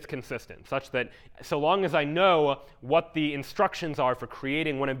way that it's consistent, such that so long as I know what the instructions are for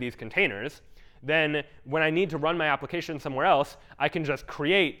creating one of these containers, then when I need to run my application somewhere else, I can just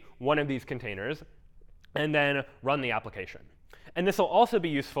create one of these containers and then run the application. And this will also be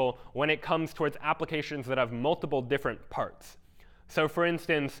useful when it comes towards applications that have multiple different parts. So for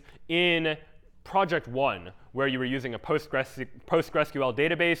instance, in project 1, where you were using a PostgreSQL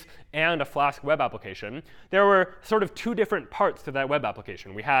database and a Flask web application, there were sort of two different parts to that web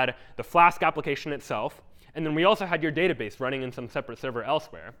application. We had the Flask application itself, and then we also had your database running in some separate server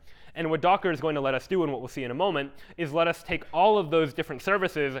elsewhere. And what Docker is going to let us do, and what we'll see in a moment, is let us take all of those different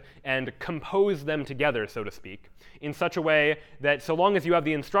services and compose them together, so to speak, in such a way that so long as you have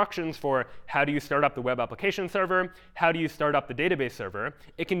the instructions for how do you start up the web application server, how do you start up the database server,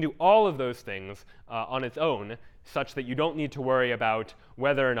 it can do all of those things on its own, such that you don't need to worry about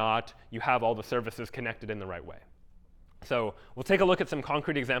whether or not you have all the services connected in the right way. So we'll take a look at some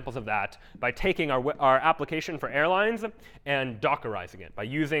concrete examples of that by taking our application for airlines and Dockerizing it, by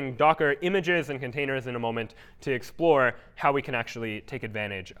using Docker images and containers in a moment to explore how we can actually take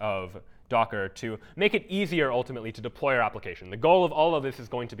advantage of Docker to make it easier, ultimately, to deploy our application. The goal of all of this is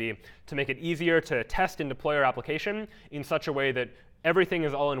going to be to make it easier to test and deploy our application in such a way that everything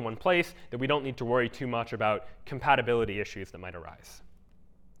is all in one place, that we don't need to worry too much about compatibility issues that might arise.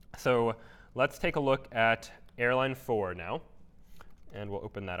 So let's take a look at Airline 4 now, and we'll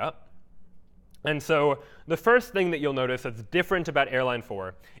open that up. And so the first thing that you'll notice that's different about Airline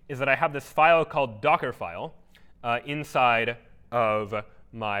 4 is that I have this file called Dockerfile inside of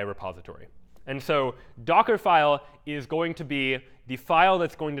my repository. And so Dockerfile is going to be the file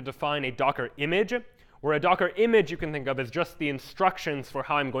that's going to define a Docker image, where a Docker image you can think of as just the instructions for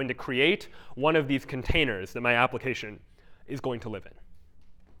how I'm going to create one of these containers that my application is going to live in.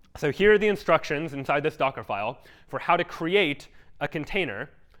 So here are the instructions inside this Dockerfile for how to create a container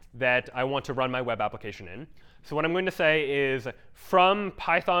that I want to run my web application in. So what I'm going to say is from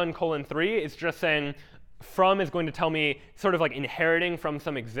Python:3 is just saying from is going to tell me sort of like inheriting from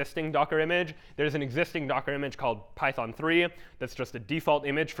some existing Docker image. There's an existing Docker image called Python3 that's just a default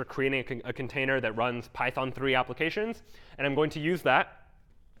image for creating a container that runs Python3 applications. And I'm going to use that.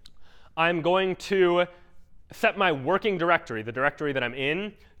 I'm going to set my working directory, the directory that I'm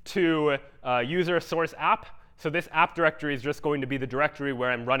in, to user source app. So this app directory is just going to be the directory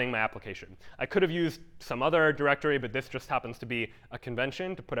where I'm running my application. I could have used some other directory, but this just happens to be a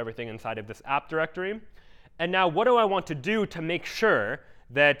convention to put everything inside of this app directory. And now what do I want to do to make sure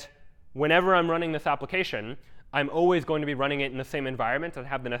that whenever I'm running this application, I'm always going to be running it in the same environment and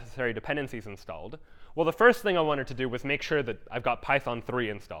have the necessary dependencies installed? Well, the first thing I wanted to do was make sure that I've got Python3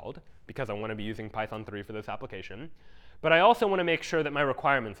 installed, because I want to be using Python3 for this application. But I also want to make sure that my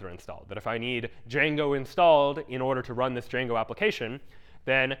requirements are installed, that if I need Django installed in order to run this Django application,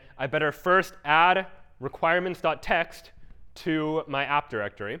 then I better first add requirements.txt to my app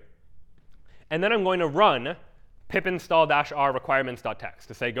directory. And then I'm going to run pip install -r requirements.txt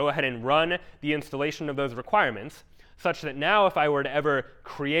to say, go ahead and run the installation of those requirements, such that now if I were to ever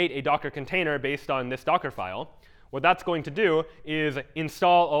create a Docker container based on this Dockerfile, what that's going to do is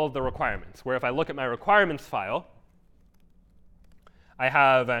install all of the requirements, where if I look at my requirements file, I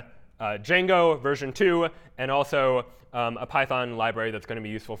have Django version 2 and also a Python library that's going to be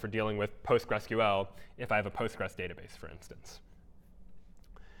useful for dealing with PostgreSQL if I have a Postgres database, for instance.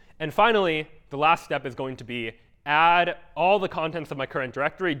 And finally, the last step is going to be add all the contents of my current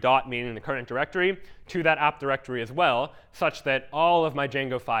directory, dot meaning the current directory, to that app directory as well, such that all of my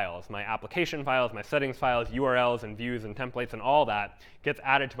Django files, my application files, my settings files, URLs and views and templates and all that gets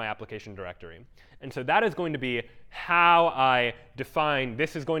added to my application directory. And so that is going to be how I define,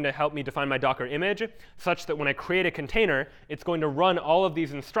 this is going to help me define my Docker image, such that when I create a container, it's going to run all of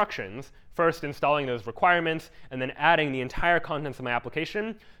these instructions, first installing those requirements, and then adding the entire contents of my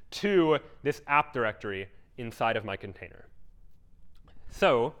application to this app directory inside of my container.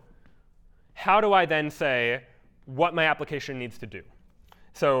 So how do I then say what my application needs to do?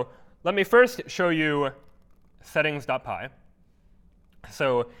 So let me first show you settings.py.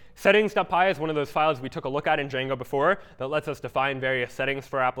 So settings.py is one of those files we took a look at in Django before that lets us define various settings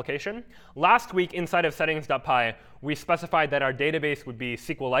for our application. Last week, inside of settings.py, we specified that our database would be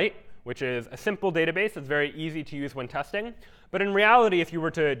SQLite, which is a simple database that's very easy to use when testing. But in reality, if you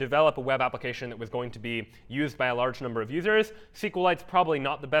were to develop a web application that was going to be used by a large number of users, SQLite's probably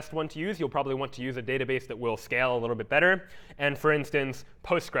not the best one to use. You'll probably want to use a database that will scale a little bit better. And for instance,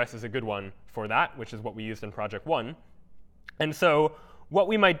 Postgres is a good one for that, which is what we used in Project 1. And so what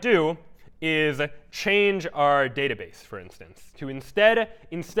we might do is change our database, for instance, to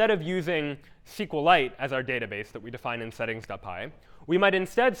instead of using SQLite as our database that we define in settings.py, we might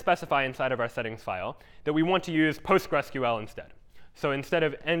instead specify inside of our settings file that we want to use PostgreSQL instead. So instead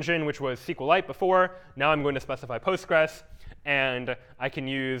of engine, which was SQLite before, now I'm going to specify Postgres. And I can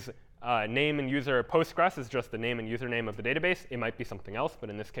use name and user Postgres is just the name and username of the database. It might be something else, but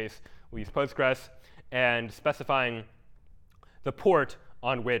in this case, we use Postgres. And specifying the port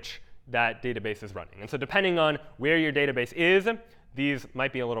on which that database is running. And so depending on where your database is, these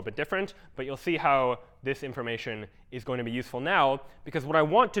might be a little bit different, but you'll see how this information is going to be useful now, because what I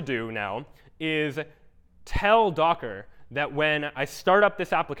want to do now is tell Docker that when I start up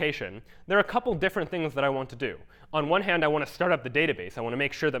this application, there are a couple different things that I want to do. On one hand, I want to start up the database. I want to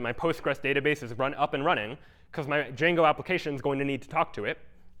make sure that my Postgres database is up and running, because my Django application is going to need to talk to it.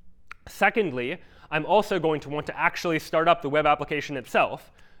 Secondly, I'm also going to want to actually start up the web application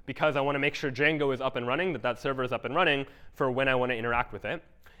itself, because I want to make sure Django is up and running, that server is up and running for when I want to interact with it.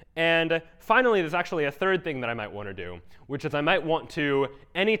 And finally, there's actually a third thing that I might want to do, which is I might want to,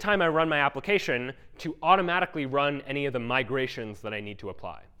 anytime I run my application, to automatically run any of the migrations that I need to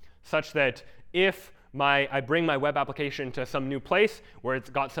apply, such that if I bring my web application to some new place where it's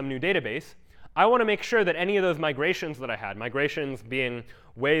got some new database, I want to make sure that any of those migrations that I had, migrations being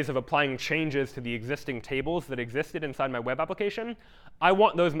ways of applying changes to the existing tables that existed inside my web application, I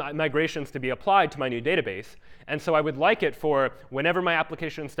want those migrations to be applied to my new database. And so I would like it for whenever my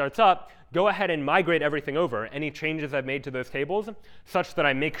application starts up, go ahead and migrate everything over, any changes I've made to those tables, such that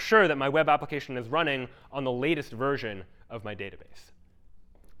I make sure that my web application is running on the latest version of my database.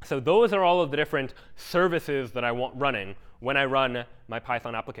 So those are all of the different services that I want running when I run my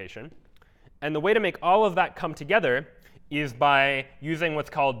Python application. And the way to make all of that come together is by using what's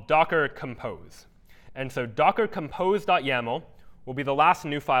called Docker-compose. And so docker-compose.yml will be the last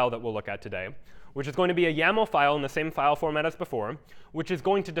new file that we'll look at today, which is going to be a YAML file in the same file format as before, which is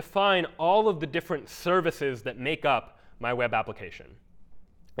going to define all of the different services that make up my web application.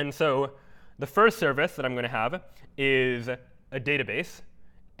 And so the first service that I'm going to have is a database.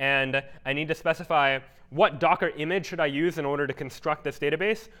 And I need to specify what Docker image should I use in order to construct this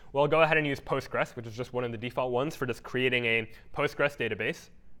database. Well, I'll go ahead and use Postgres, which is just one of the default ones for just creating a Postgres database.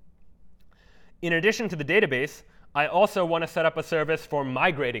 In addition to the database, I also want to set up a service for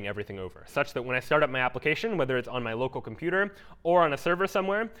migrating everything over, such that when I start up my application, whether it's on my local computer or on a server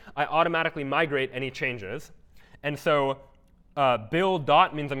somewhere, I automatically migrate any changes. And so build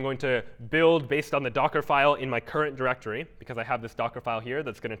dot means I'm going to build based on the Dockerfile in my current directory, because I have this Dockerfile here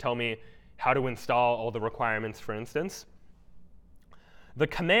that's going to tell me how to install all the requirements, for instance. The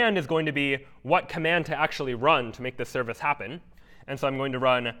command is going to be what command to actually run to make this service happen. And so I'm going to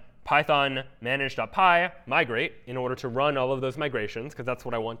run python manage.py migrate in order to run all of those migrations, because that's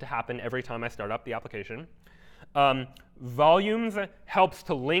what I want to happen every time I start up the application. Volumes helps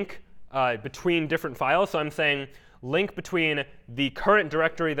to link between different files. So I'm saying link between the current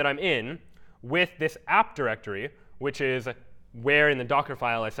directory that I'm in with this app directory, which is where in the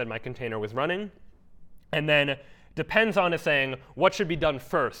Dockerfile I said my container was running. And then depends on is saying what should be done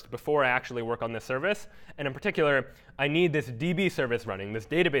first before I actually work on this service. And in particular, I need this DB service running, this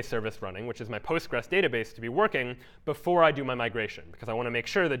database service running, which is my Postgres database, to be working before I do my migration, because I want to make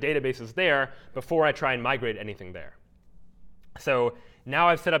sure the database is there before I try and migrate anything there. So now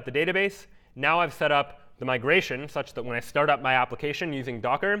I've set up the database. Now I've set up the migration such that when I start up my application using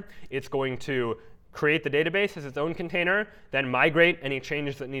Docker, it's going to create the database as its own container, then migrate any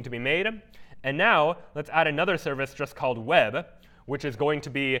changes that need to be made. And now let's add another service just called web, which is going to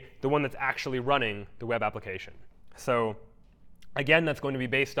be the one that's actually running the web application. So again, that's going to be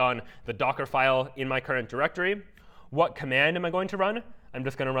based on the Dockerfile in my current directory. What command am I going to run? I'm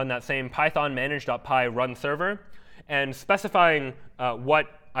just going to run that same python manage.py run server, and specifying what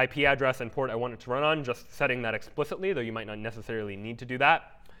IP address and port I want it to run on, just setting that explicitly, though you might not necessarily need to do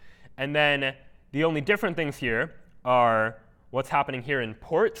that. And then the only different things here are what's happening here in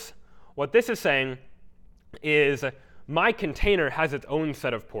ports. What this is saying is my container has its own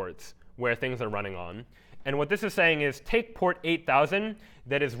set of ports where things are running on. And what this is saying is take port 8000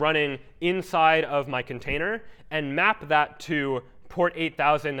 that is running inside of my container and map that to port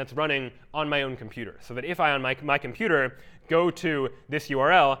 8000 that's running on my own computer, so that if I, on my computer, go to this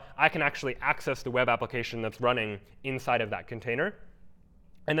URL, I can actually access the web application that's running inside of that container.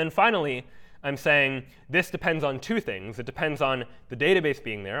 And then finally, I'm saying this depends on two things. It depends on the database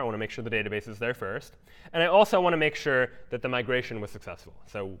being there. I want to make sure the database is there first. And I also want to make sure that the migration was successful.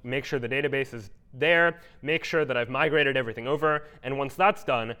 So make sure the database is there, make sure that I've migrated everything over. And once that's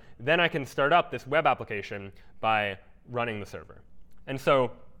done, then I can start up this web application by running the server. And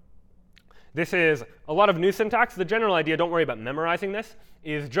so this is a lot of new syntax. The general idea, don't worry about memorizing this,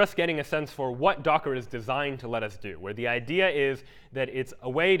 is just getting a sense for what Docker is designed to let us do, where the idea is that it's a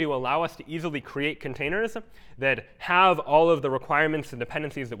way to allow us to easily create containers that have all of the requirements and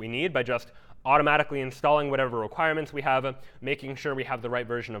dependencies that we need by just automatically installing whatever requirements we have, making sure we have the right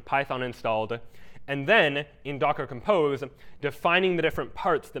version of Python installed, and then in Docker Compose, defining the different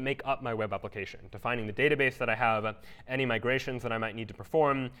parts that make up my web application, defining the database that I have, any migrations that I might need to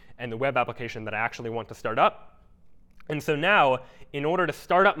perform, and the web application that I actually want to start up. And so now, in order to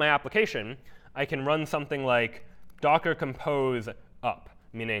start up my application, I can run something like docker compose up,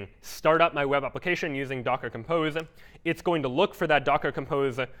 meaning start up my web application using docker compose. It's going to look for that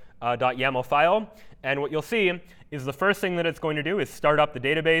docker-compose.yml file. And what you'll see is the first thing that it's going to do is start up the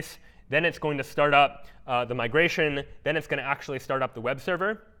database. Then it's going to start up the migration. Then it's going to actually start up the web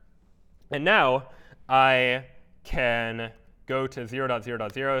server. And now I can go to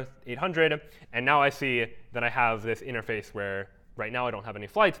 0.0.0.800. And now I see that I have this interface where right now I don't have any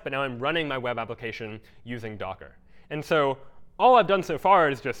flights, but now I'm running my web application using Docker. And so all I've done so far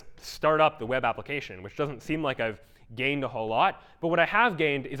is just start up the web application, which doesn't seem like I've gained a whole lot. But what I have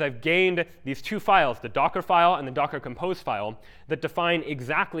gained is I've gained these two files, the Dockerfile and the Docker Compose file, that define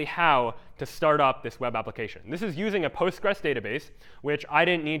exactly how to start up this web application. This is using a Postgres database, which I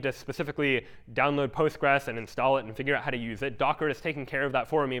didn't need to specifically download Postgres and install it and figure out how to use it. Docker is taking care of that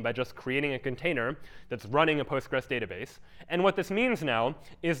for me by just creating a container that's running a Postgres database. And what this means now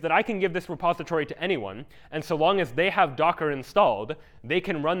is that I can give this repository to anyone, and so long as they have Docker installed, they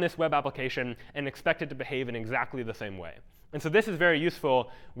can run this web application and expect it to behave in exactly the same way. And so this is very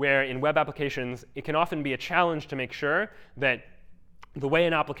useful where in web applications, it can often be a challenge to make sure that the way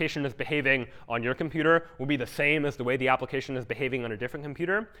an application is behaving on your computer will be the same as the way the application is behaving on a different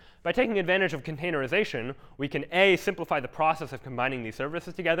computer. By taking advantage of containerization, we can A, simplify the process of combining these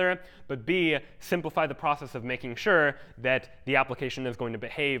services together, but B, simplify the process of making sure that the application is going to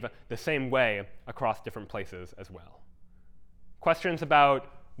behave the same way across different places as well. Questions about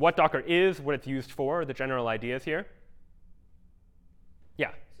what Docker is, what it's used for, the general ideas here?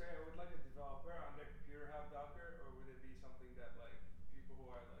 Yeah? So would like a developer on their computer have Docker, or would it be something that like people who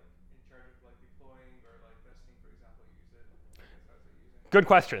are like in charge of like deploying or like testing, for example, use it? I guess that's what using. Good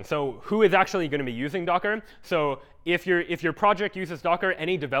question. So who is actually going to be using Docker? So if your project uses Docker,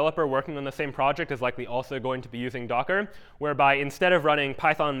 any developer working on the same project is likely also going to be using Docker, whereby instead of running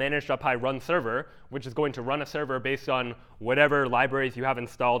python manage.py run server, which is going to run a server based on whatever libraries you have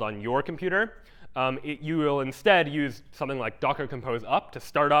installed on your computer, you will instead use something like docker-compose up to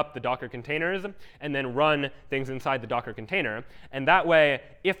start up the Docker containers and then run things inside the Docker container. And that way,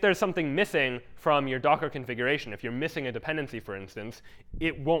 if there's something missing from your Docker configuration, if you're missing a dependency, for instance,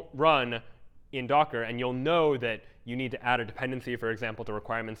 it won't run in Docker, and you'll know that you need to add a dependency, for example, to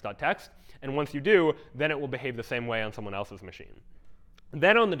requirements.txt. And once you do, then it will behave the same way on someone else's machine.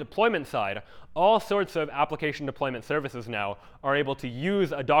 Then on the deployment side, all sorts of application deployment services now are able to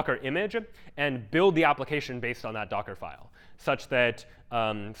use a Docker image and build the application based on that Docker file, such that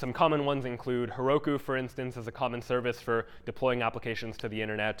some common ones include Heroku, for instance, as a common service for deploying applications to the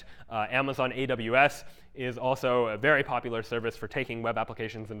internet. Amazon AWS is also a very popular service for taking web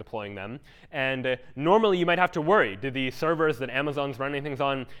applications and deploying them. And normally you might have to worry, do the servers that Amazon's running things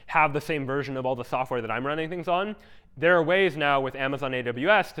on have the same version of all the software that I'm running things on? There are ways now with Amazon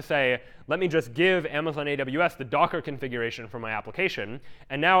AWS to say, let me just give Amazon AWS the Docker configuration for my application.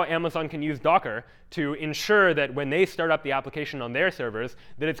 And now Amazon can use Docker to ensure that when they start up the application on their servers,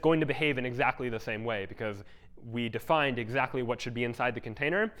 that it's going to behave in exactly the same way, because we defined exactly what should be inside the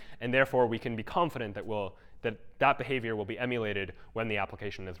container. And therefore, we can be confident that that behavior will be emulated when the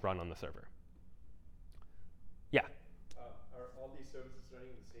application is run on the server. Yeah? Are all these services running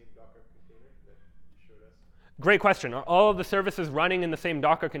in the same Docker container that you showed us? Great question. Are all of the services running in the same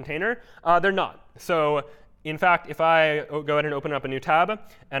Docker container? They're not. So in fact, if I go ahead and open up a new tab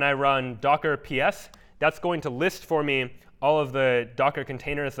and I run docker ps, that's going to list for me all of the Docker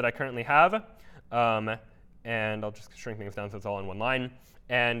containers that I currently have. And I'll just shrink things down so it's all in one line.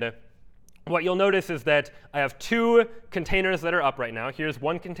 And what you'll notice is that I have two containers that are up right now. Here's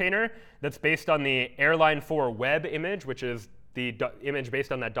one container that's based on the airline 4 web image, which is the image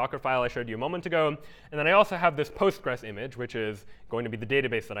based on that Dockerfile I showed you a moment ago. And then I also have this Postgres image, which is going to be the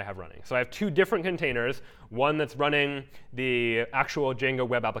database that I have running. So I have two different containers, one that's running the actual Django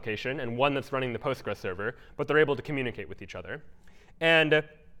web application and one that's running the Postgres server, but they're able to communicate with each other. And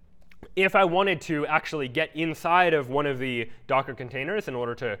if I wanted to actually get inside of one of the Docker containers in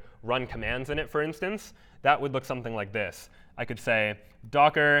order to run commands in it, for instance, that would look something like this. I could say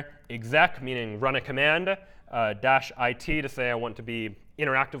docker exec, meaning run a command, -it to say I want to be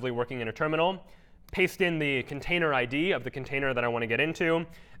interactively working in a terminal, paste in the container ID of the container that I want to get into,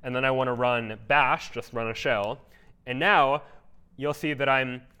 and then I want to run bash, just run a shell. And now you'll see that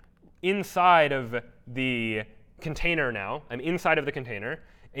I'm inside of the container now. I'm inside of the container,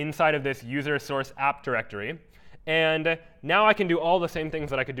 inside of this user source app directory. And now I can do all the same things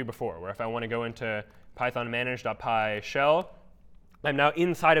that I could do before, where if I want to go into python manage.py shell, I'm now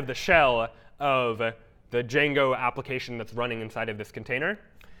inside of the shell of the Django application that's running inside of this container.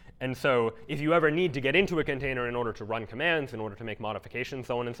 And so if you ever need to get into a container in order to run commands, in order to make modifications,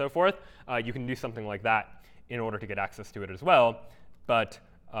 so on and so forth, you can do something like that in order to get access to it as well. But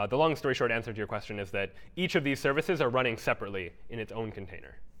the long story short answer to your question is that each of these services are running separately in its own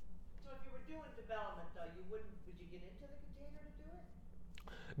container. So if you were doing development, though, would you get into the container to do it?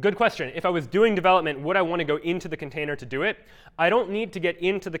 Good question. If I was doing development, would I want to go into the container to do it? I don't need to get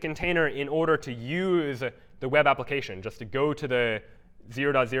into the container in order to use the web application, just to go to the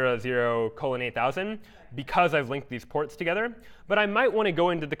 0.00:8000 because I've linked these ports together. But I might want to go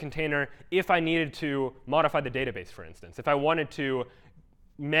into the container if I needed to modify the database, for instance. If I wanted to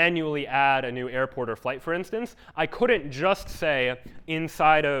manually add a new airport or flight, for instance, I couldn't just say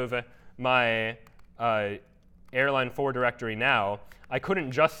inside of my airline 4 directory now, I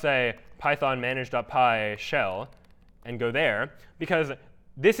couldn't just say python manage.py shell and go there, because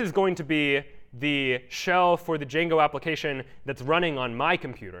this is going to be the shell for the Django application that's running on my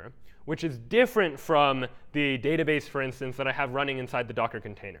computer, which is different from the database, for instance, that I have running inside the Docker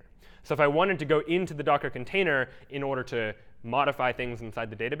container. So if I wanted to go into the Docker container in order to modify things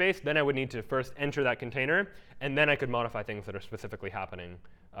inside the database, then I would need to first enter that container, and then I could modify things that are specifically happening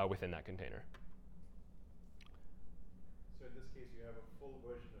within that container. So in this case, you have a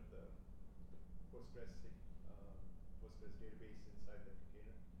Postgres database inside the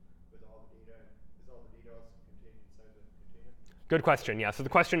container with all the data? Is all the data also contained inside the container? Good question, yeah. So the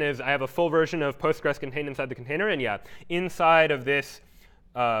question is, I have a full version of Postgres contained inside the container, and yeah, inside of this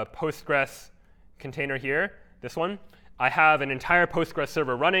Postgres container here, this one, I have an entire Postgres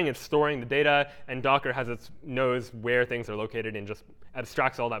server running. It's storing the data, and Docker knows where things are located and just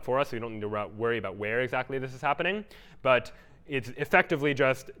abstracts all that for us, so you don't need to worry about where exactly this is happening. But it's effectively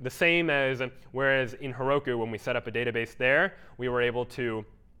just the same as, whereas in Heroku, when we set up a database there, we were able to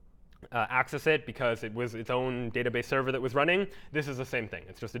access it because it was its own database server that was running. This is the same thing.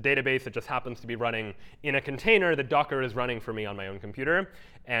 It's just a database that just happens to be running in a container that Docker is running for me on my own computer.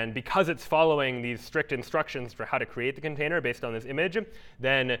 And because it's following these strict instructions for how to create the container based on this image,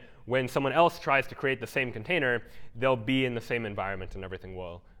 then when someone else tries to create the same container, they'll be in the same environment and everything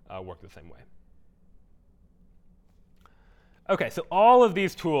will work the same way. OK, so all of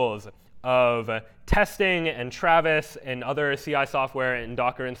these tools of testing and Travis and other CI software and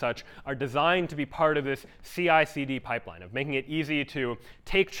Docker and such are designed to be part of this CI/CD pipeline of making it easy to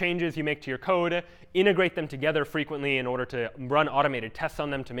take changes you make to your code, integrate them together frequently in order to run automated tests on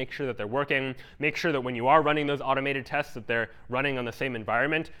them to make sure that they're working, make sure that when you are running those automated tests that they're running on the same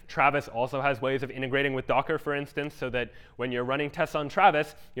environment. Travis also has ways of integrating with Docker, for instance, so that when you're running tests on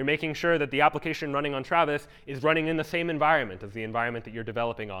Travis, you're making sure that the application running on Travis is running in the same environment as the environment that you're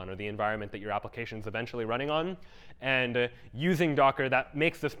developing on or the environment that your application is eventually running on. And using Docker, that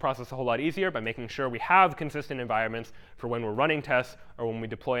makes this process a whole lot easier by making sure we have consistent environments for when we're running tests or when we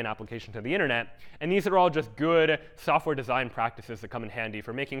deploy an application to the internet. And these are all just good software design practices that come in handy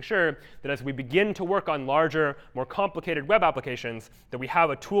for making sure that as we begin to work on larger, more complicated web applications, that we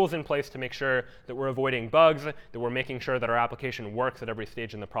have tools in place to make sure that we're avoiding bugs, that we're making sure that our application works at every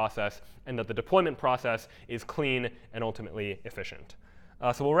stage in the process, and that the deployment process is clean and ultimately efficient.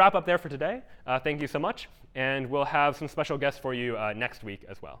 So we'll wrap up there for today. Thank you so much. And we'll have some special guests for you next week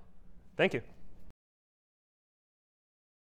as well. Thank you.